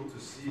are able to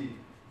see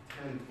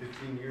 10,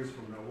 15 years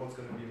from now what's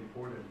going to be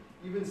important.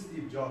 Even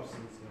Steve Jobs,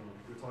 since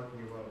we're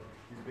talking about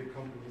these big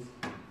companies,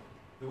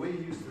 the way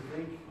he used to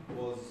think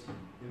was,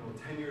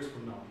 10 years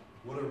from now,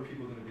 what are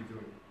people going to be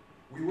doing?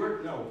 we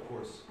work now, of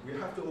course. We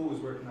have to always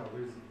work now.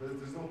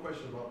 There's no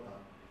question about that.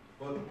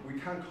 But we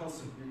can't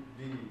constantly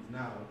be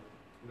now,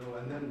 you know,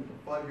 and then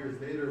 5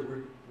 years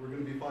later, we're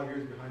going to be 5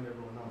 years behind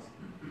everyone else.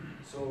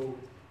 So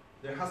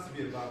there has to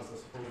be a balance, I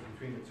suppose,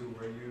 between the two,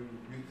 where you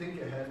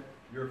think ahead,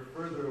 you're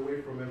further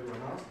away from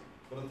everyone else,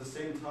 but at the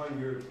same time,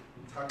 you're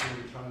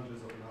tackling the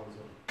challenges of now as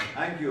well.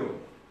 Thank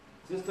you.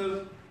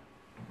 Sisters?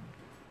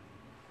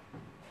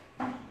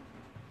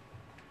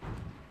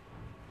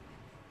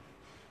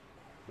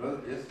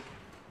 Brother, yes?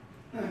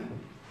 To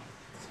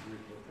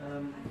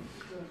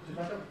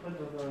back up the point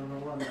of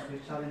Marwan, to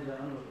challenge the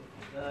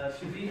Anwar,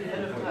 to be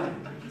ahead of time,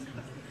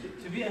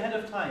 to be ahead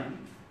of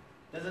time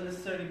doesn't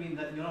necessarily mean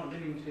that you're not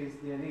living today's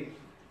day and age.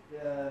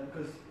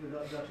 Because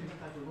there are two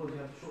types of goals. You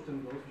have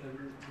short-term goals, which are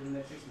in the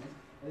next 6 months,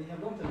 and you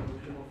have long-term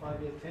goals, which are more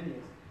 5 years, 10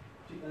 years.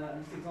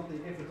 This example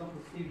here, for example,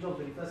 Steve Jobs,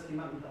 when he first came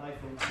out with the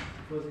iPhone,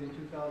 it was in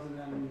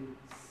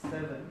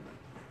 2007.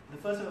 The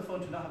first ever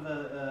phone to not have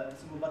a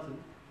single button.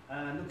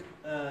 And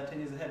look, 10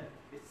 years ahead,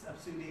 it's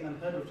absolutely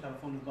unheard of to have a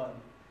phone with a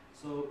button.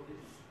 So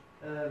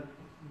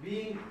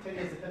being 10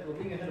 years ahead or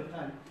being ahead of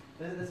time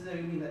doesn't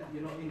necessarily mean that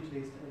you're not in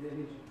today's day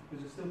and age, because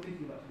you're still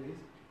thinking about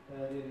today's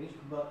day and age,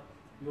 but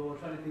you're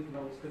trying to think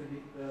about what's going to be,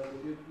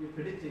 you're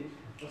predicting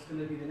what's going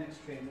to be the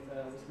next trend,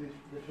 what's going to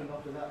be the trend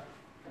after that,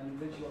 and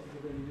eventually what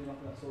people are going to be doing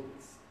after that. So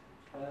it's,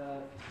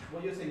 what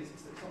you're saying is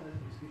it's not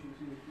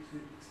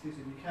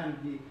exclusive. You can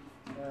be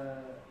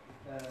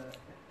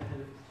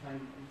ahead of time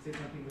and say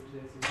something which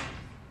is.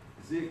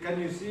 See, can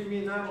you see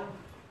me now?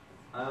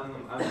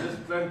 I'm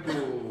just trying to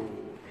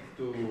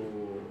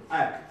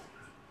act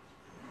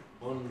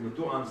on the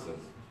two answers.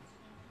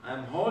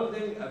 I'm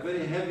holding a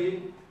very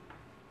heavy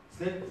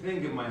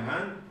thing in my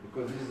hand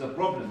because this is a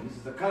problem. This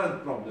is the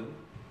current problem,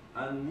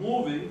 and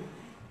moving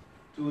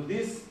to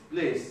this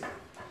place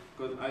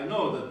because I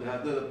know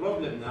that there's a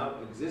problem now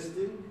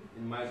existing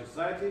in my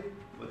society,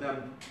 but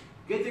I'm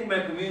getting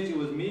my community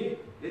with me,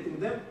 getting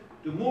them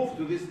to move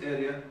to this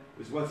area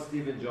is what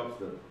Stephen Jobs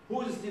did.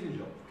 Who is Stephen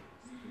Jobs?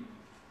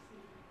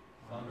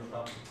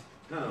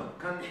 No.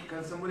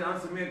 Can somebody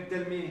answer me and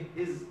tell me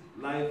his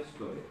life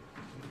story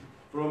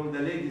from the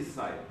lady's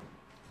side?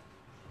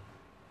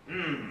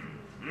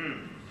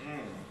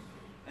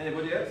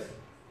 Anybody else?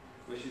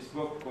 Well, she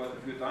spoke quite a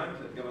few times.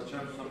 Give a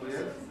chance to somebody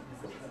else.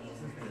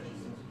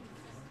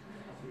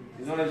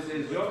 You know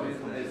his job,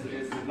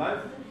 his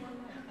life?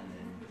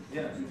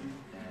 Yeah.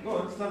 Go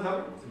on, stand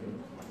up.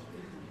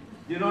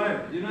 You know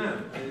him? You know him?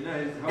 You know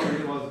how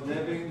he was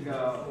living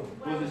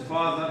with his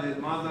father, his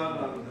mother,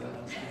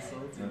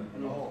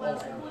 and well,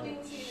 according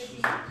to the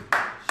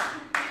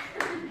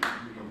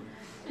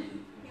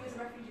he was a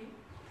refugee.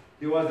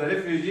 He was a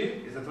refugee,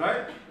 is that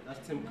right?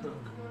 That's Tim Cook.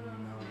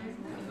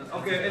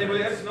 Okay,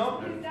 anybody else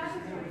know?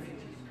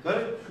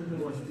 Sorry?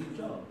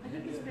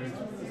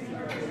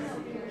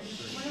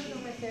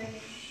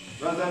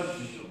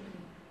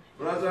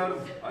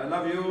 Brothers, I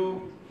love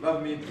you.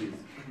 Love me, please.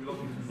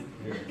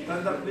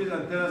 Stand up, please,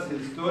 and tell us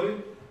his story.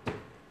 Oh,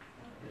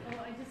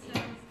 I just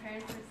know his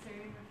parents were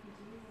Syrian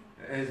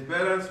refugees. His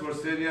parents were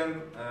Syrian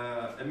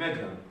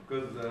immigrants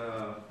because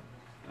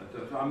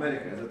to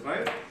America, is that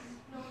right?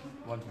 No,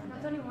 not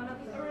only one of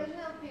them.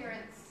 Original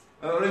parents.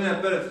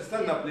 Original parents,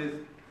 stand up, please.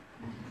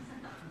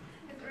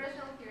 His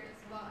original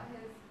parents, but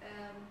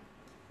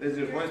Is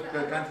your voice?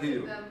 I can't hear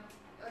you. The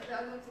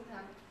adults in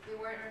them, they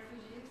weren't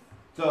refugees.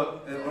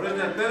 So,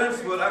 original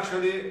parents were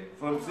actually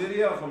from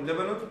Syria or from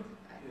Lebanon?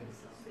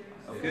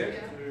 Okay.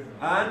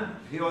 And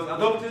he was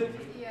adopted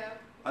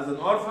as an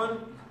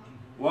orphan.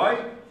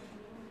 Why?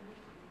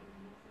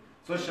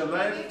 Social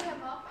life? They gave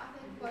him up, I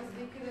think, because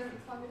they couldn't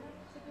fund him.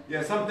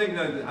 Yeah, something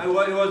like that. He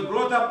was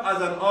brought up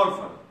as an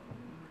orphan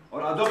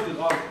or adopted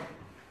orphan.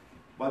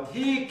 But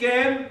he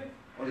came,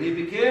 or he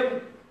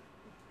became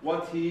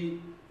what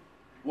he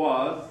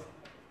was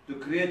to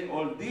create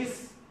all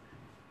this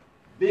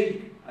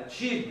big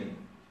achievement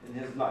in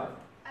his life.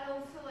 And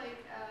also,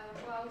 like,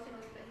 what I also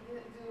noticed that he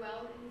didn't do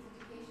well in his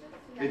education.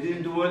 So He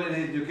didn't do well in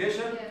his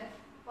education? Yeah,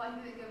 but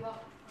he didn't give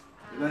up.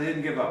 But he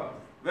didn't give up.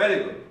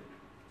 Very good.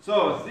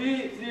 So,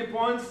 three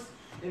points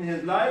in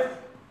his life.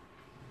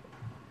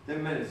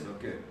 10 minutes,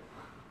 okay.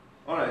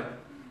 All right.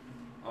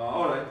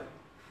 All right.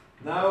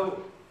 Now,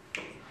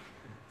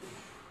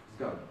 it's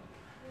gone.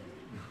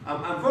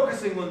 I'm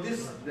focusing on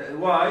this.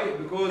 Why?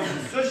 Because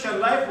social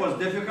life was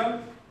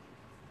difficult,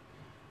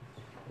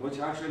 which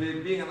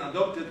actually being an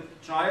adopted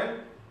child,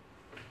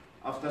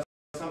 after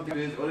something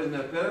with his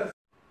original parents,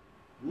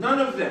 none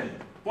of them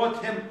put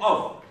him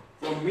off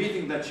from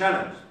meeting the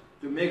challenge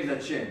to make the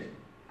change.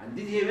 And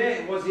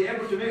was he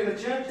able to make the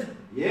change?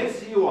 Yes,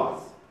 he was.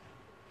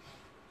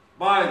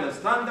 By the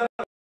standard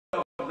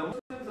of the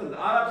Muslims and the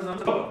Arabs and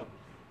the world.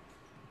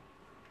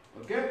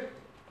 Okay?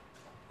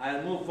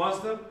 I'll move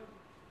faster.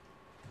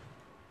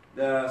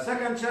 The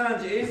second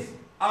challenge is,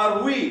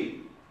 are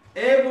we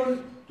able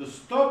to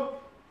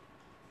stop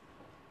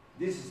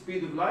this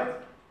speed of life,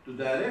 to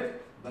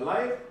direct the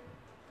life,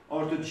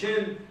 or to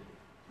change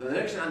the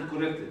direction and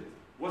correct it?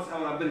 What's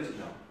our ability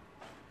now?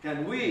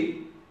 Can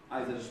we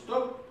either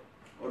stop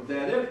or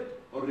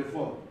direct or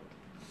reform?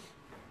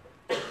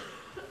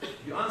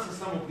 You answer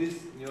some of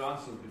this in your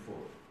answers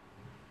before.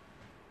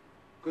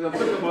 Because I'm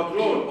talking about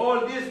role.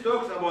 All this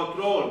talks about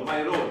role,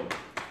 my role.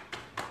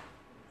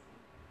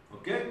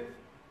 Okay?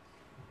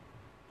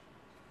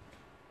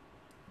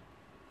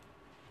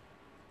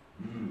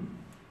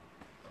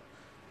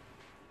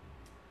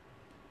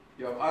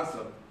 You have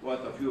answered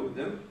quite a few of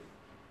them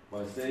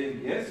by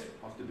saying yes,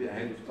 have to be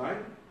ahead of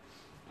time.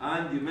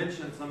 And you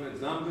mentioned some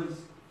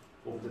examples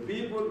of the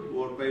people who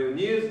were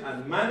pioneers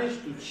and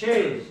managed to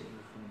change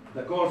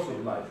the course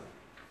of life.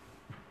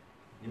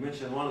 You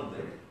mentioned one of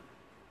them.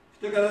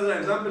 If you take another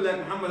example like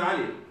Muhammad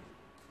Ali.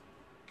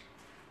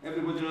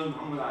 Everybody knows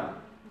Muhammad Ali.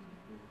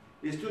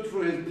 He stood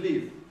for his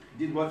belief,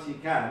 did what he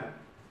can,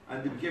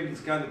 and he became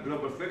this kind of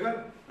global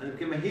figure, and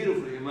became a hero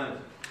for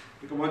humanity.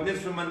 Became what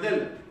Nelson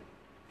Mandela.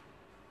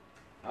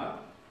 Huh?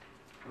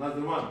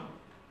 Another one.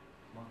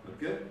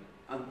 Okay?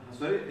 And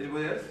sorry,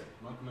 anybody else?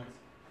 Malcolm X.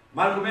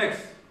 Malcolm X,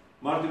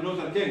 Martin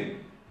Luther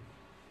King.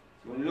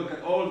 So when you look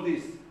at all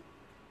these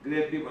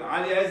great people,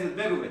 Ali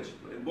Izetbegovic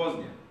in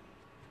Bosnia.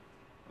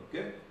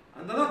 Okay?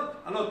 And a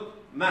lot.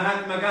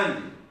 Mahatma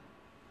Gandhi.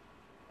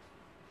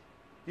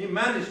 He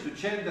managed to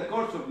change the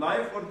course of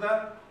life for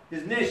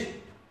his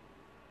nation.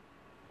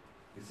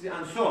 You see,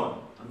 and so on,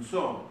 and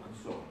so on, and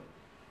so on.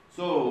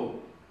 So,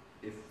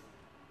 if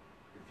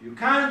you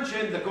can't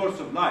change the course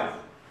of life,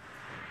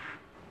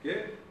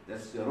 okay,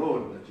 that's the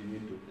role that you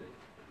need to play.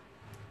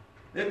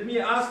 Let me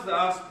ask the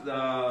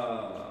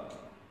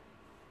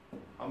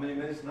how many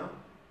minutes now?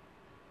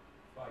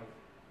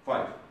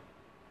 5.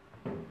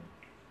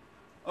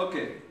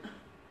 Okay.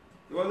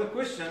 There was a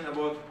question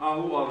about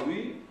who are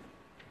we?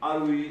 Are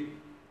we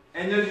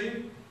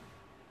energy,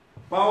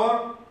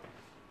 power,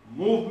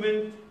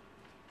 movement,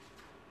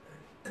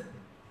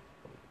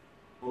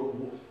 or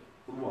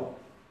what?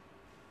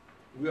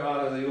 We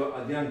are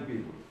as young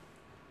people.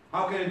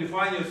 How can you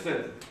define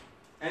yourself?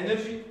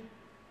 Energy,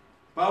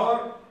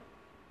 power,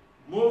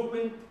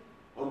 movement,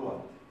 or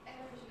what?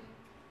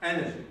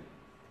 Energy.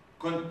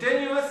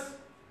 Continuous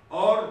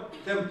or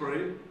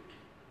temporary?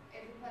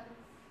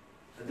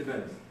 It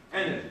depends.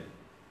 Energy.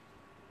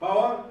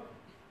 Power,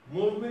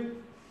 movement.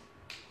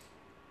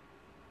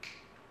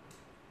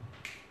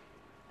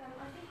 I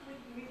think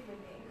with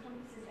movement it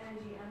encompasses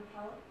energy and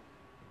power.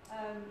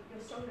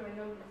 You're stronger in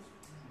numbers.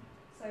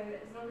 So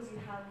as long as you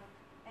have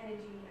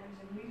energy and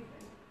a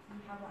movement,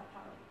 you have that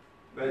power.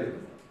 Very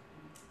good.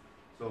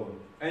 So,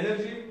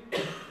 energy,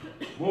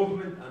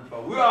 movement, and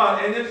power. We are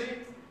energy,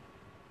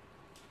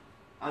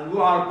 and we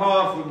are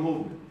powerful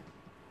movement.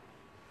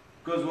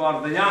 Because we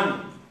are the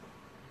young.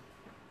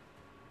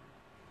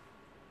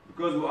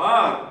 Because we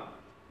are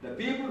the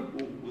people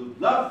who would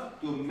love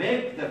to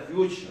make the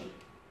future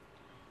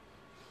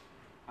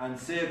and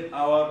save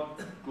our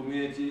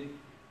community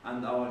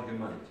and our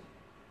humanity.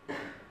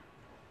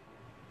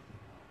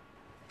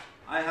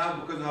 I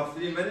have, because I have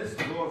 3 minutes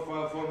to go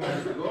or 4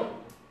 minutes to go,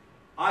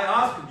 I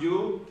asked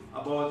you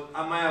about,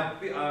 am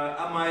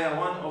I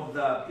one of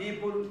the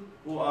people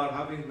who are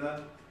having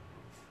the,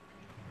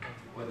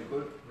 what do you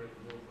call it?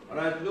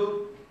 Right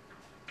loop,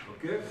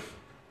 okay?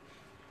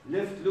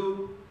 Left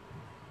loop,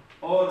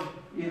 or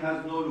he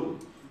has no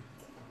loop.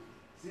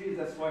 See,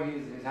 that's why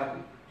he's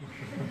happy.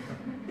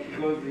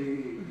 Because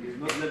he's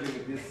not living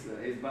with this,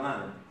 he's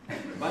banana.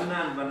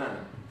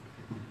 Banana.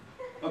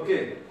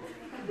 Okay.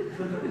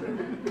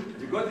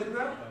 You got it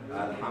now?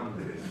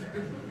 Alhamdulillah.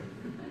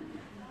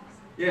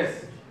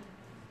 Yes.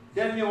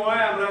 Tell me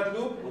why I'm right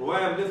loop, or why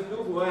I'm left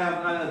loop, or why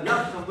I'm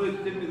not. Somebody to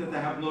tell me that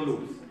I have no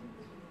loops.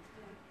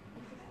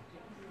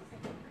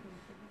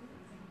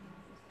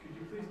 Could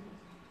you please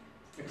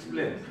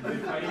explain?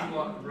 Define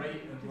what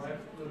right and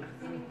left loop?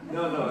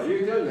 No,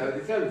 you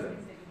tell them.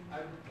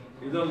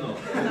 You don't know.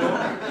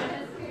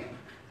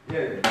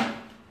 Yeah.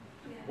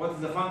 What is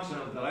the function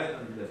of the right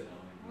and the left?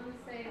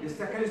 Yes,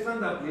 can you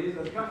stand up, please?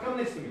 Come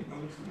next to me.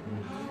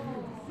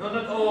 No,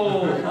 not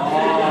all. Come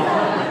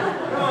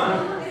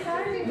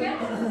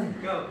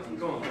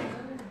on.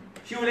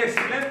 She will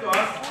explain to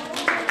us.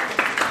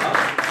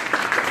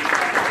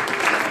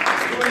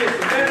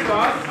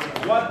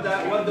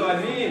 What do I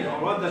mean, or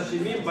what does she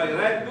mean by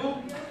right loop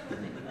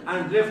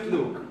and left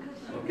loop?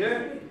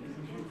 Okay.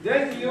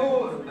 Then you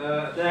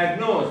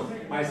diagnose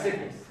my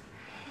sickness,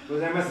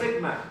 because I'm a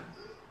sick man.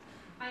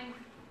 I'm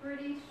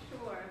pretty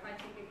sure, if I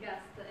take a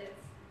guess, that it's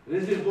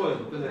Raise your voice,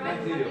 because I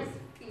can't hear you.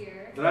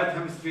 hemisphere. The right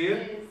hemisphere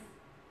is it?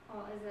 I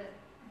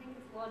think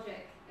it's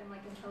logic and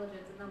like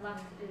intelligence, and the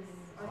left is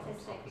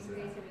artistic and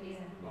creativity.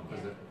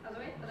 Yeah. Other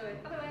way. It's the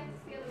other way.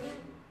 Yeah.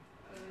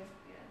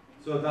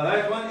 So the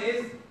right one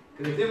is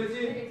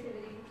creativity.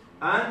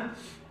 And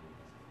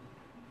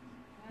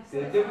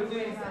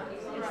creativity. I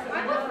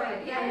was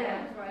right.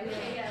 Yeah. Right.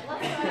 Yeah.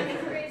 Left side is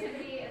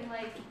creativity and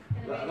like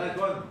innovation. Right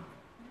one.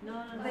 No.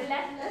 The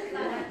left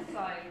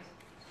side.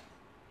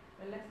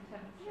 The left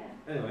hand.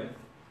 Yeah. Anyway,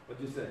 what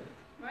do you say?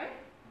 Right?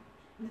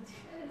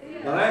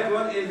 The right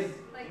one is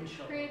like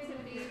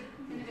creativity,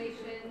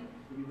 innovation,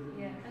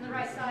 and the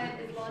right side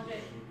is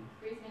logic,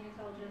 reasoning,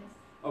 intelligence.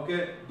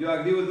 okay. Do you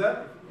agree with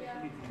that?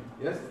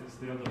 Yes? It's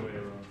the other way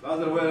around. The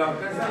other way around.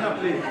 Can you stand up,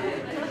 please?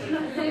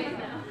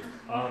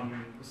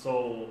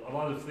 So a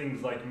lot of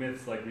things like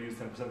myths, like we use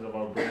 10% of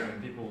our brain,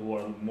 and people who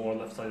are more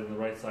left-sided than the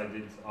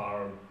right-sided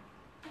are,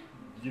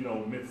 you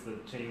know, myths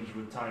that change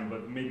with time.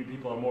 But maybe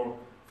people are more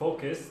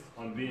focused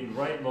on being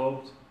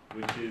right-lobed,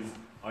 which is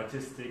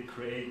artistic,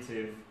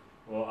 creative,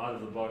 or out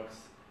of the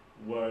box,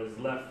 whereas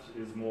left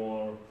is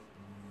more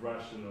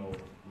rational,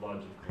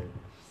 logical,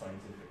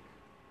 scientific,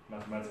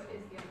 mathematical.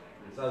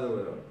 It's the other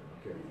way around.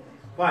 Okay.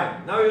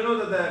 Fine. Now you know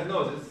the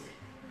diagnosis,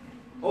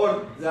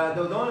 or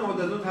the one who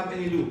does not have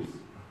any loops.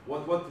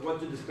 What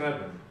to describe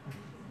them?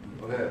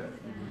 Okay.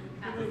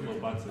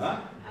 Huh?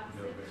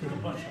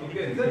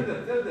 Okay.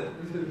 Tell them.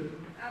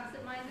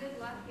 Absent-minded,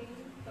 lacking,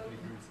 focus.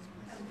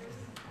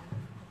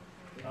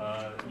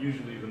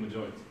 Usually the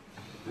majority.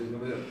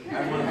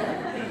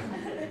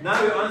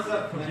 Now you answer.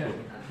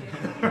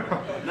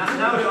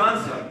 Now you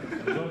answer.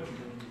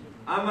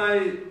 Am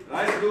I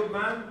right loop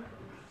man,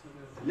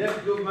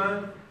 left loop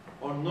man,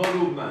 or no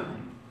loop man?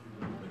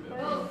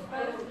 Both.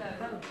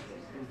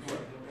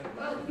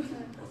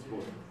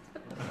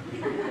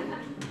 You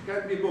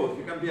can't be both.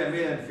 You can be a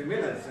male and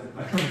female at the same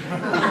time.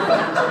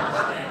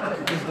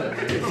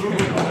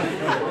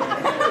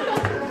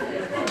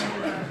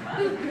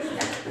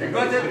 You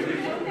got it?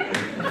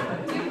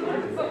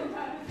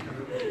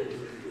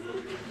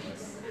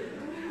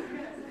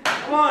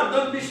 Come on,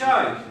 don't be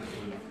shy.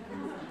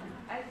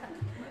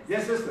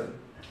 Yes, sister.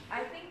 I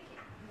think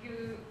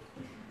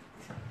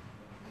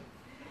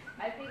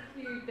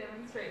you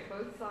demonstrate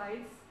both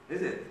sides.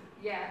 Is it?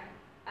 Yeah.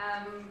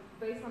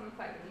 Based on the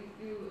fact that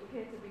you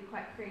appear to be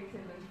quite creative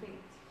and think,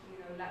 you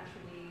know,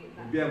 laterally.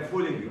 Maybe I'm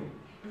fooling you.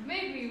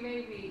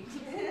 Maybe.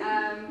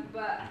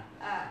 But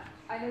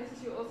I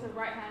noticed you're also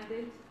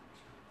right-handed.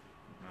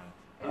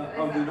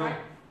 How do you know?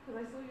 Because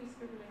I saw you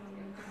scribbling on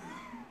your phone.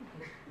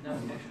 No,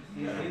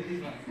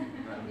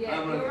 yeah,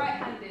 you're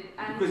right-handed.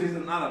 Because he's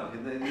an Arab.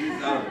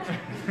 He's Arab.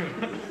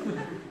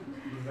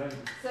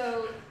 So,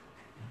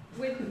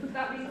 with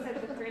that being said,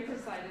 the creative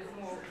side is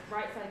more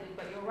right-sided,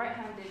 but you're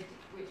right-handed,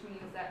 which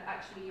means that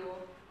actually your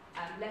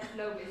left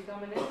lobe is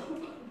dominant.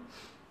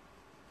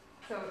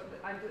 So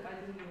I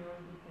didn't even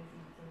remember placing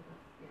it.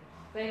 Yeah.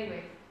 But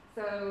anyway,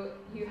 so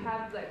you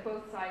have like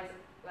both sides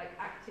like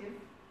active,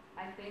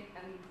 I think,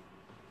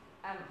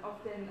 and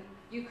often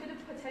you could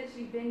have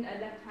potentially been a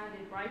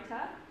left-handed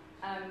writer,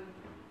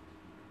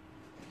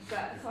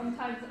 but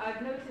sometimes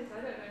I've noticed,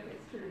 I don't know if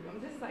it's true, I'm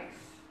just like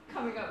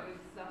coming up with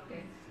stuff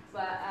here,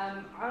 but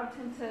I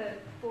tend to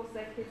force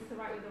their kids to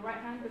write with the right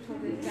hand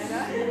because it's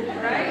better,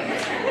 right?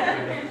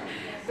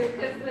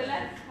 Because the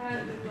left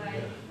hand is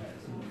like,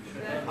 so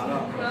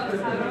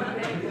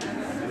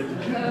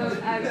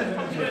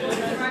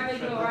write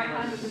with your right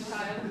hand as a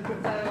child,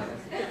 so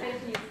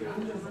essentially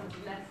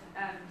it's less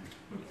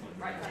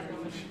right side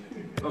dominant.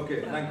 Okay,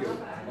 thank you.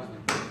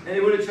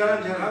 Anybody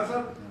challenge her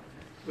answer?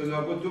 Because we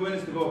have got 2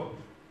 minutes to go.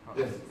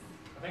 Yes.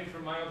 I think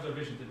from my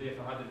observation today, if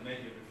I hadn't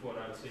met you before,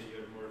 I would say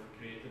you're more of a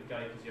creative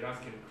guy because you're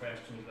asking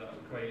questions that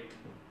are quite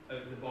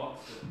out of the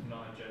box, but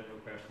not a general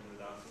question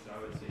would ask. So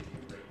I would say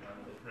you're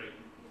right-handed, right?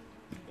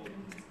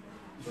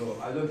 So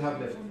I don't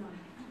have left.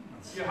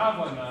 You have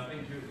one, I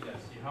think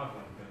yes, you have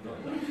one.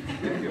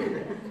 Thank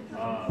you.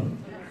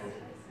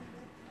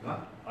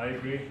 I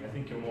agree. I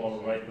think you're more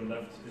right than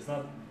left. It's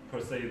not per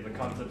se the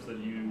concepts that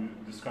you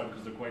describe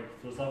because they're quite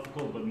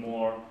philosophical, but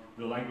more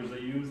the language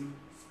that you use.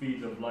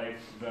 Speed of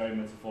life, very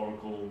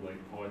metaphorical, like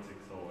poetic.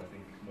 So I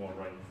think more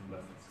right than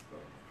left.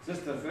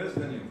 Sister first,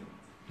 then you.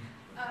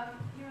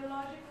 Your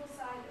logical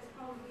side is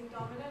probably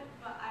dominant,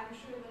 but I'm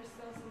sure there's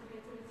still some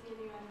creativity in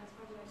you, and that's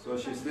probably. Like So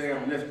she's saying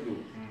I'm left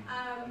loop.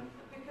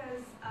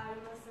 Because you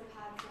must have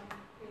had some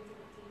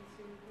creativity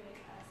to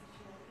create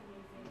such an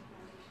amazing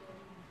foundation.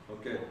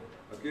 Okay.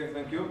 Okay,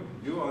 thank you.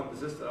 You are the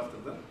sister after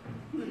that.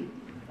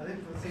 I think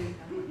the same.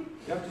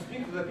 You have to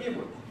speak to the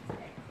people.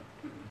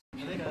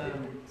 I think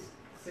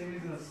same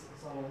reason as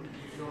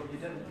you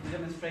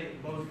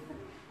demonstrate both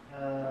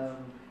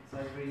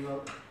sides very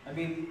well. I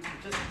mean,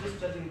 just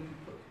judging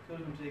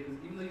curriculum today,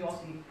 because even though you're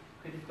asking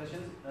creative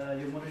questions,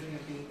 you're moderating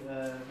everything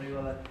very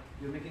well.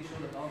 You're making sure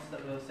that the answers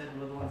that were said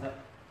were the ones that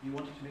you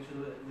wanted to make sure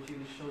that, which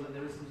shows that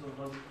there is some sort of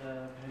logic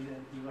behind it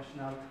and the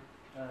rationale.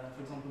 For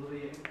example, the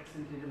way you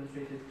excellently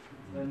demonstrated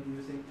when you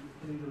were saying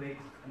putting the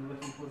weight and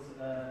working towards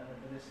a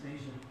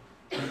destination.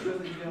 It shows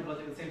that you do have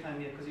logic at the same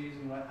time, yeah, because you're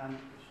using the right hand.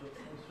 It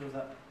also shows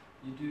that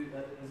you do,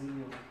 as in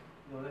your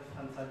left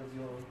hand side of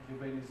your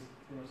brain is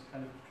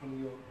kind of controlling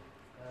your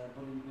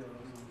body, your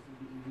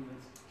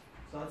movements.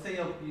 So I'd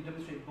say you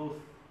demonstrate both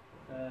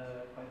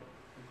quite well.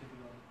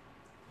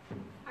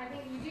 I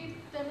think you do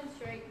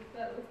demonstrate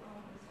both,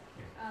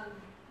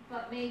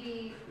 but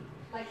maybe,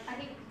 like, I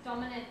think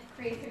dominant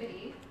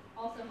creativity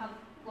also have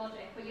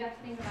logic, but you have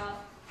to think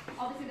about,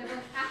 obviously they're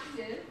both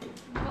active,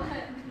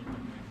 but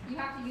you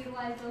have to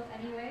utilize both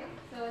anyway.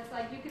 So it's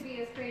like you could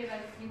be as creative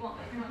as you want,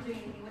 but if you're not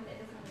doing anything with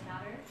it, it doesn't really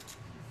matter.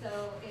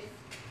 So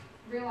it's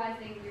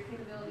realizing your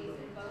capabilities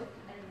in both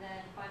and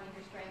then finding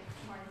your strengths,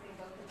 harnessing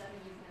both of them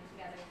and using them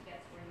together to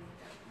get to where you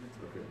need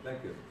to go. Okay,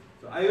 thank you.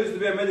 So I used to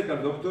be a medical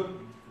doctor,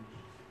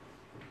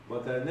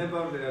 but I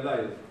never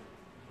realized,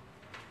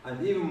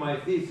 and even my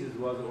thesis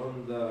was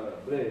on the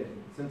brain,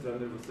 central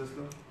nervous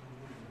system,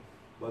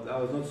 but I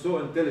was not so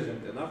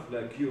intelligent enough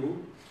like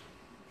you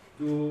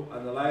to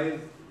analyze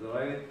the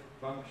right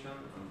function,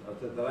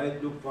 and the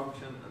right loop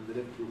function and the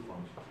left loop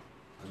function.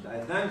 And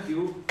I thank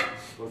you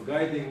for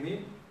guiding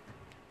me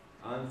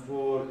and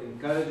for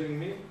encouraging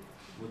me,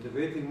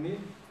 motivating me.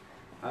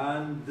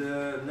 And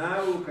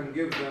now we can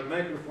give the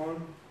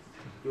microphone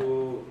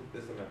to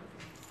this microphone.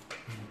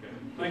 Okay.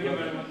 Thank you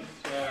very much.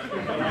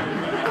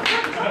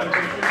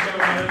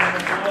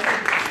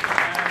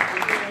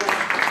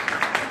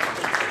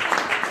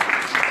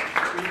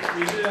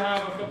 We do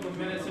have a couple of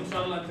minutes,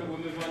 inshallah, until we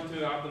move on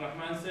to Abdul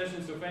Rahman's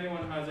session. So if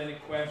anyone has any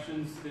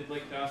questions they'd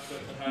like to ask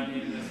Dr.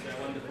 Hany in this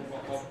wonderful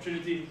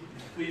opportunity,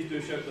 please do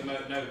shout them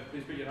out now.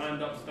 Please put your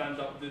hand up, stand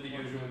up, do the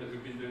usual that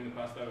we've been doing the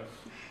past hour.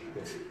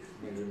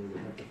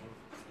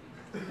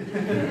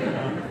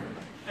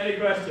 Any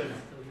questions?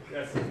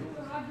 Yes. So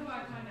how do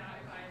I find out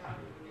if I have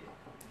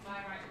my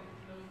right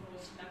lobe or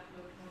left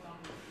lobe more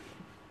dominant?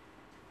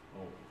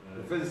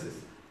 The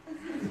physicist.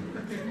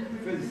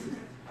 Physicist.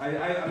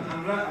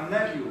 I'm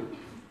like you.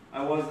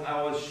 I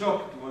was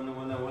shocked when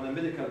a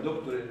medical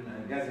doctor in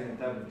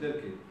Gaziantep,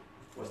 Turkey,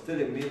 was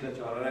telling me that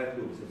you are a right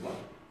lobe. I said, what?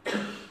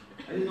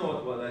 I didn't know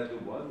what right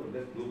lobe was, or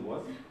left lobe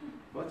was.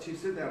 But she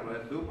said I'm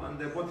right lobe, and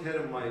they put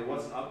her in my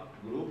WhatsApp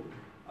group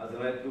as a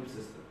right lobe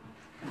sister.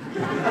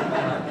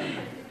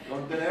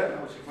 Don't tell her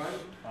how she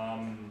finds.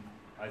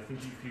 I think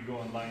if you go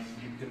online,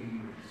 you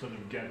can sort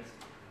of get,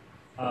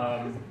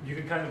 you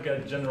can kind of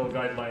get general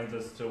guidelines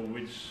as to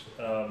which,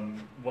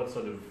 what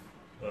sort of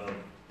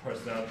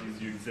personalities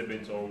you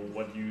exhibit or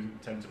what you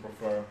tend to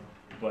prefer,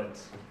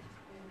 but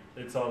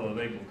it's all a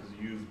label because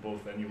you use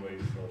both anyway,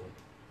 so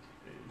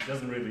it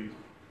doesn't really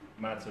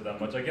matter that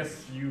much. I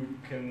guess you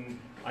can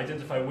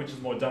identify which is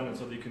more dominant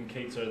so that you can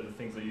cater the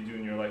things that you do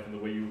in your life and the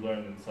way you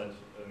learn and such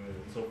and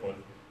so forth,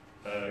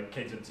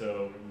 cater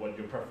to what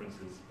your preference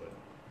is. But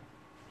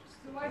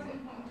so why is it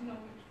important to know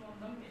which one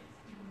lobe is?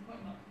 You can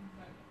point out from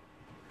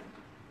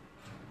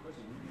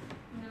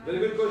Very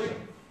good question.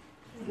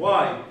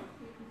 Why?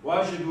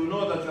 Why should we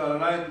know that you are a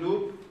right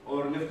loop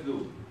or left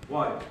loop?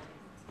 Why?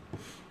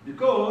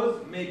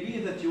 Because maybe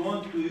that you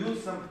want to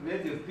use some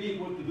creative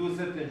people to do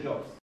certain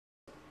jobs.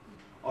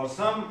 Or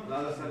some, the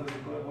other side, what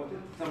you call it,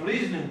 some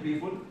reasoning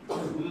people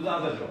who do the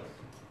other jobs.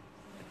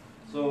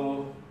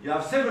 So you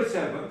have civil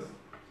servants,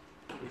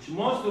 which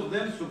most of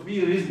them should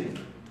be reasoning.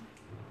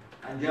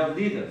 And you have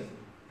leaders,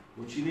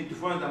 which you need to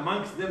find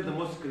amongst them the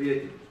most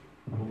creative,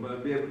 who will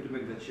be able to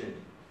make the change.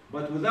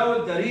 But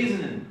without the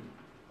reasoning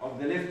of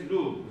the left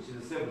loop, which is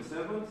the civil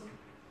servants,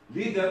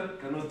 leader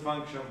cannot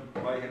function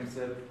by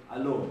himself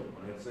alone,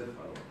 or herself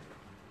alone.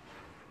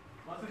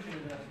 My question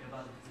is actually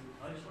about this.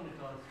 I just wanted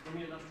to ask, from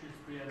your illustrious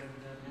career over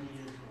the many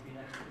years of being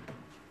active,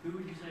 who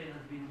would you say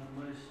has been the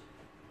most,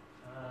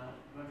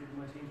 granted the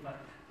most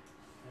impact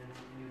in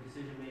your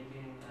decision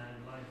making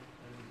and life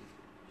and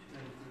just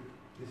going through?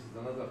 This is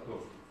another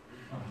talk.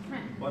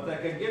 But I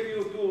can give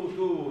you two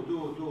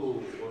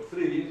or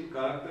three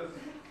characters,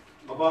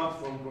 apart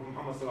from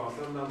Muhammad sallallahu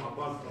alaihi wasallam,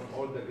 apart from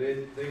all the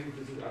great things.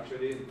 This is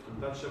actually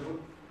untouchable.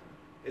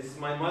 It's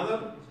my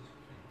mother,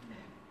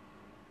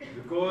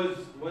 because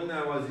when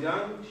I was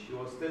young, she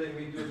was telling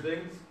me two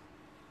things.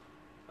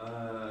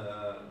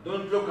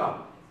 Don't look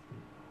up,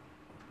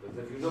 because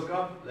if you look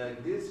up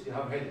like this, you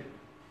have headache.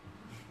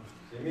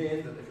 It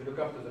means that if you look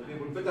up to the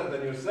people better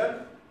than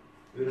yourself,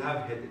 you'll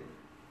have headache,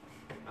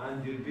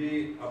 and you'll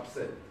be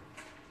upset.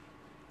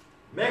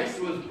 Mix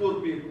with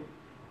poor people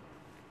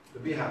to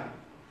be happy.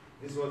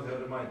 This was her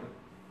reminder.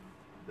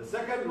 The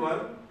second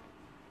one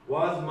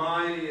was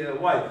my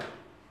wife,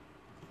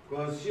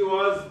 because she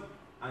was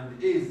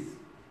and is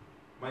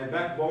my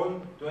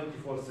backbone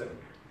 24/7.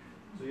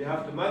 So you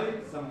have to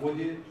marry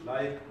somebody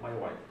like my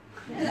wife.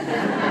 There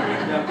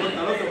are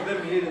a lot of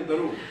them here in the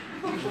room.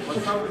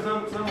 But some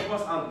of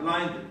us are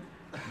blinded,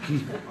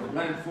 or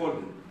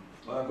blindfolded,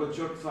 or I've got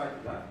short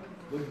sight. That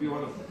would be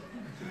one of them.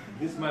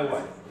 This is my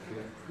wife.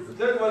 Okay. The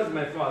third one is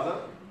my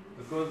father,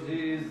 because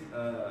he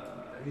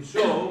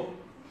showed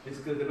his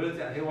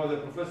credibility, and he was a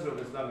professor of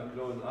Islamic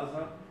law in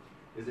Azhar,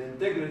 his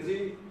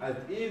integrity,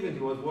 and even he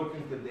was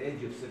working till the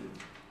age of 70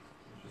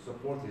 to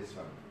support his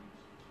family.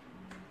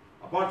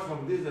 Apart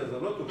from this, there's a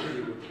lot of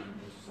really good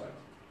in society.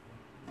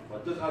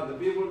 But those are the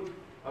people.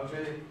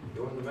 Actually,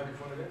 you want the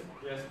microphone again?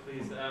 Yes,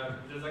 please.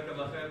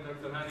 Jazakallah khair,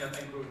 Dr. Hany. I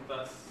think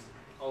that's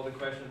all the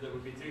questions that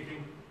we'll be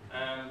taking.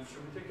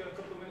 Should we take a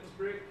couple of minutes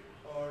break,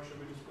 or should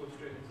we just go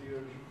straight into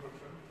your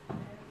workshop?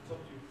 It's up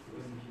to you.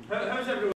 How's everyone?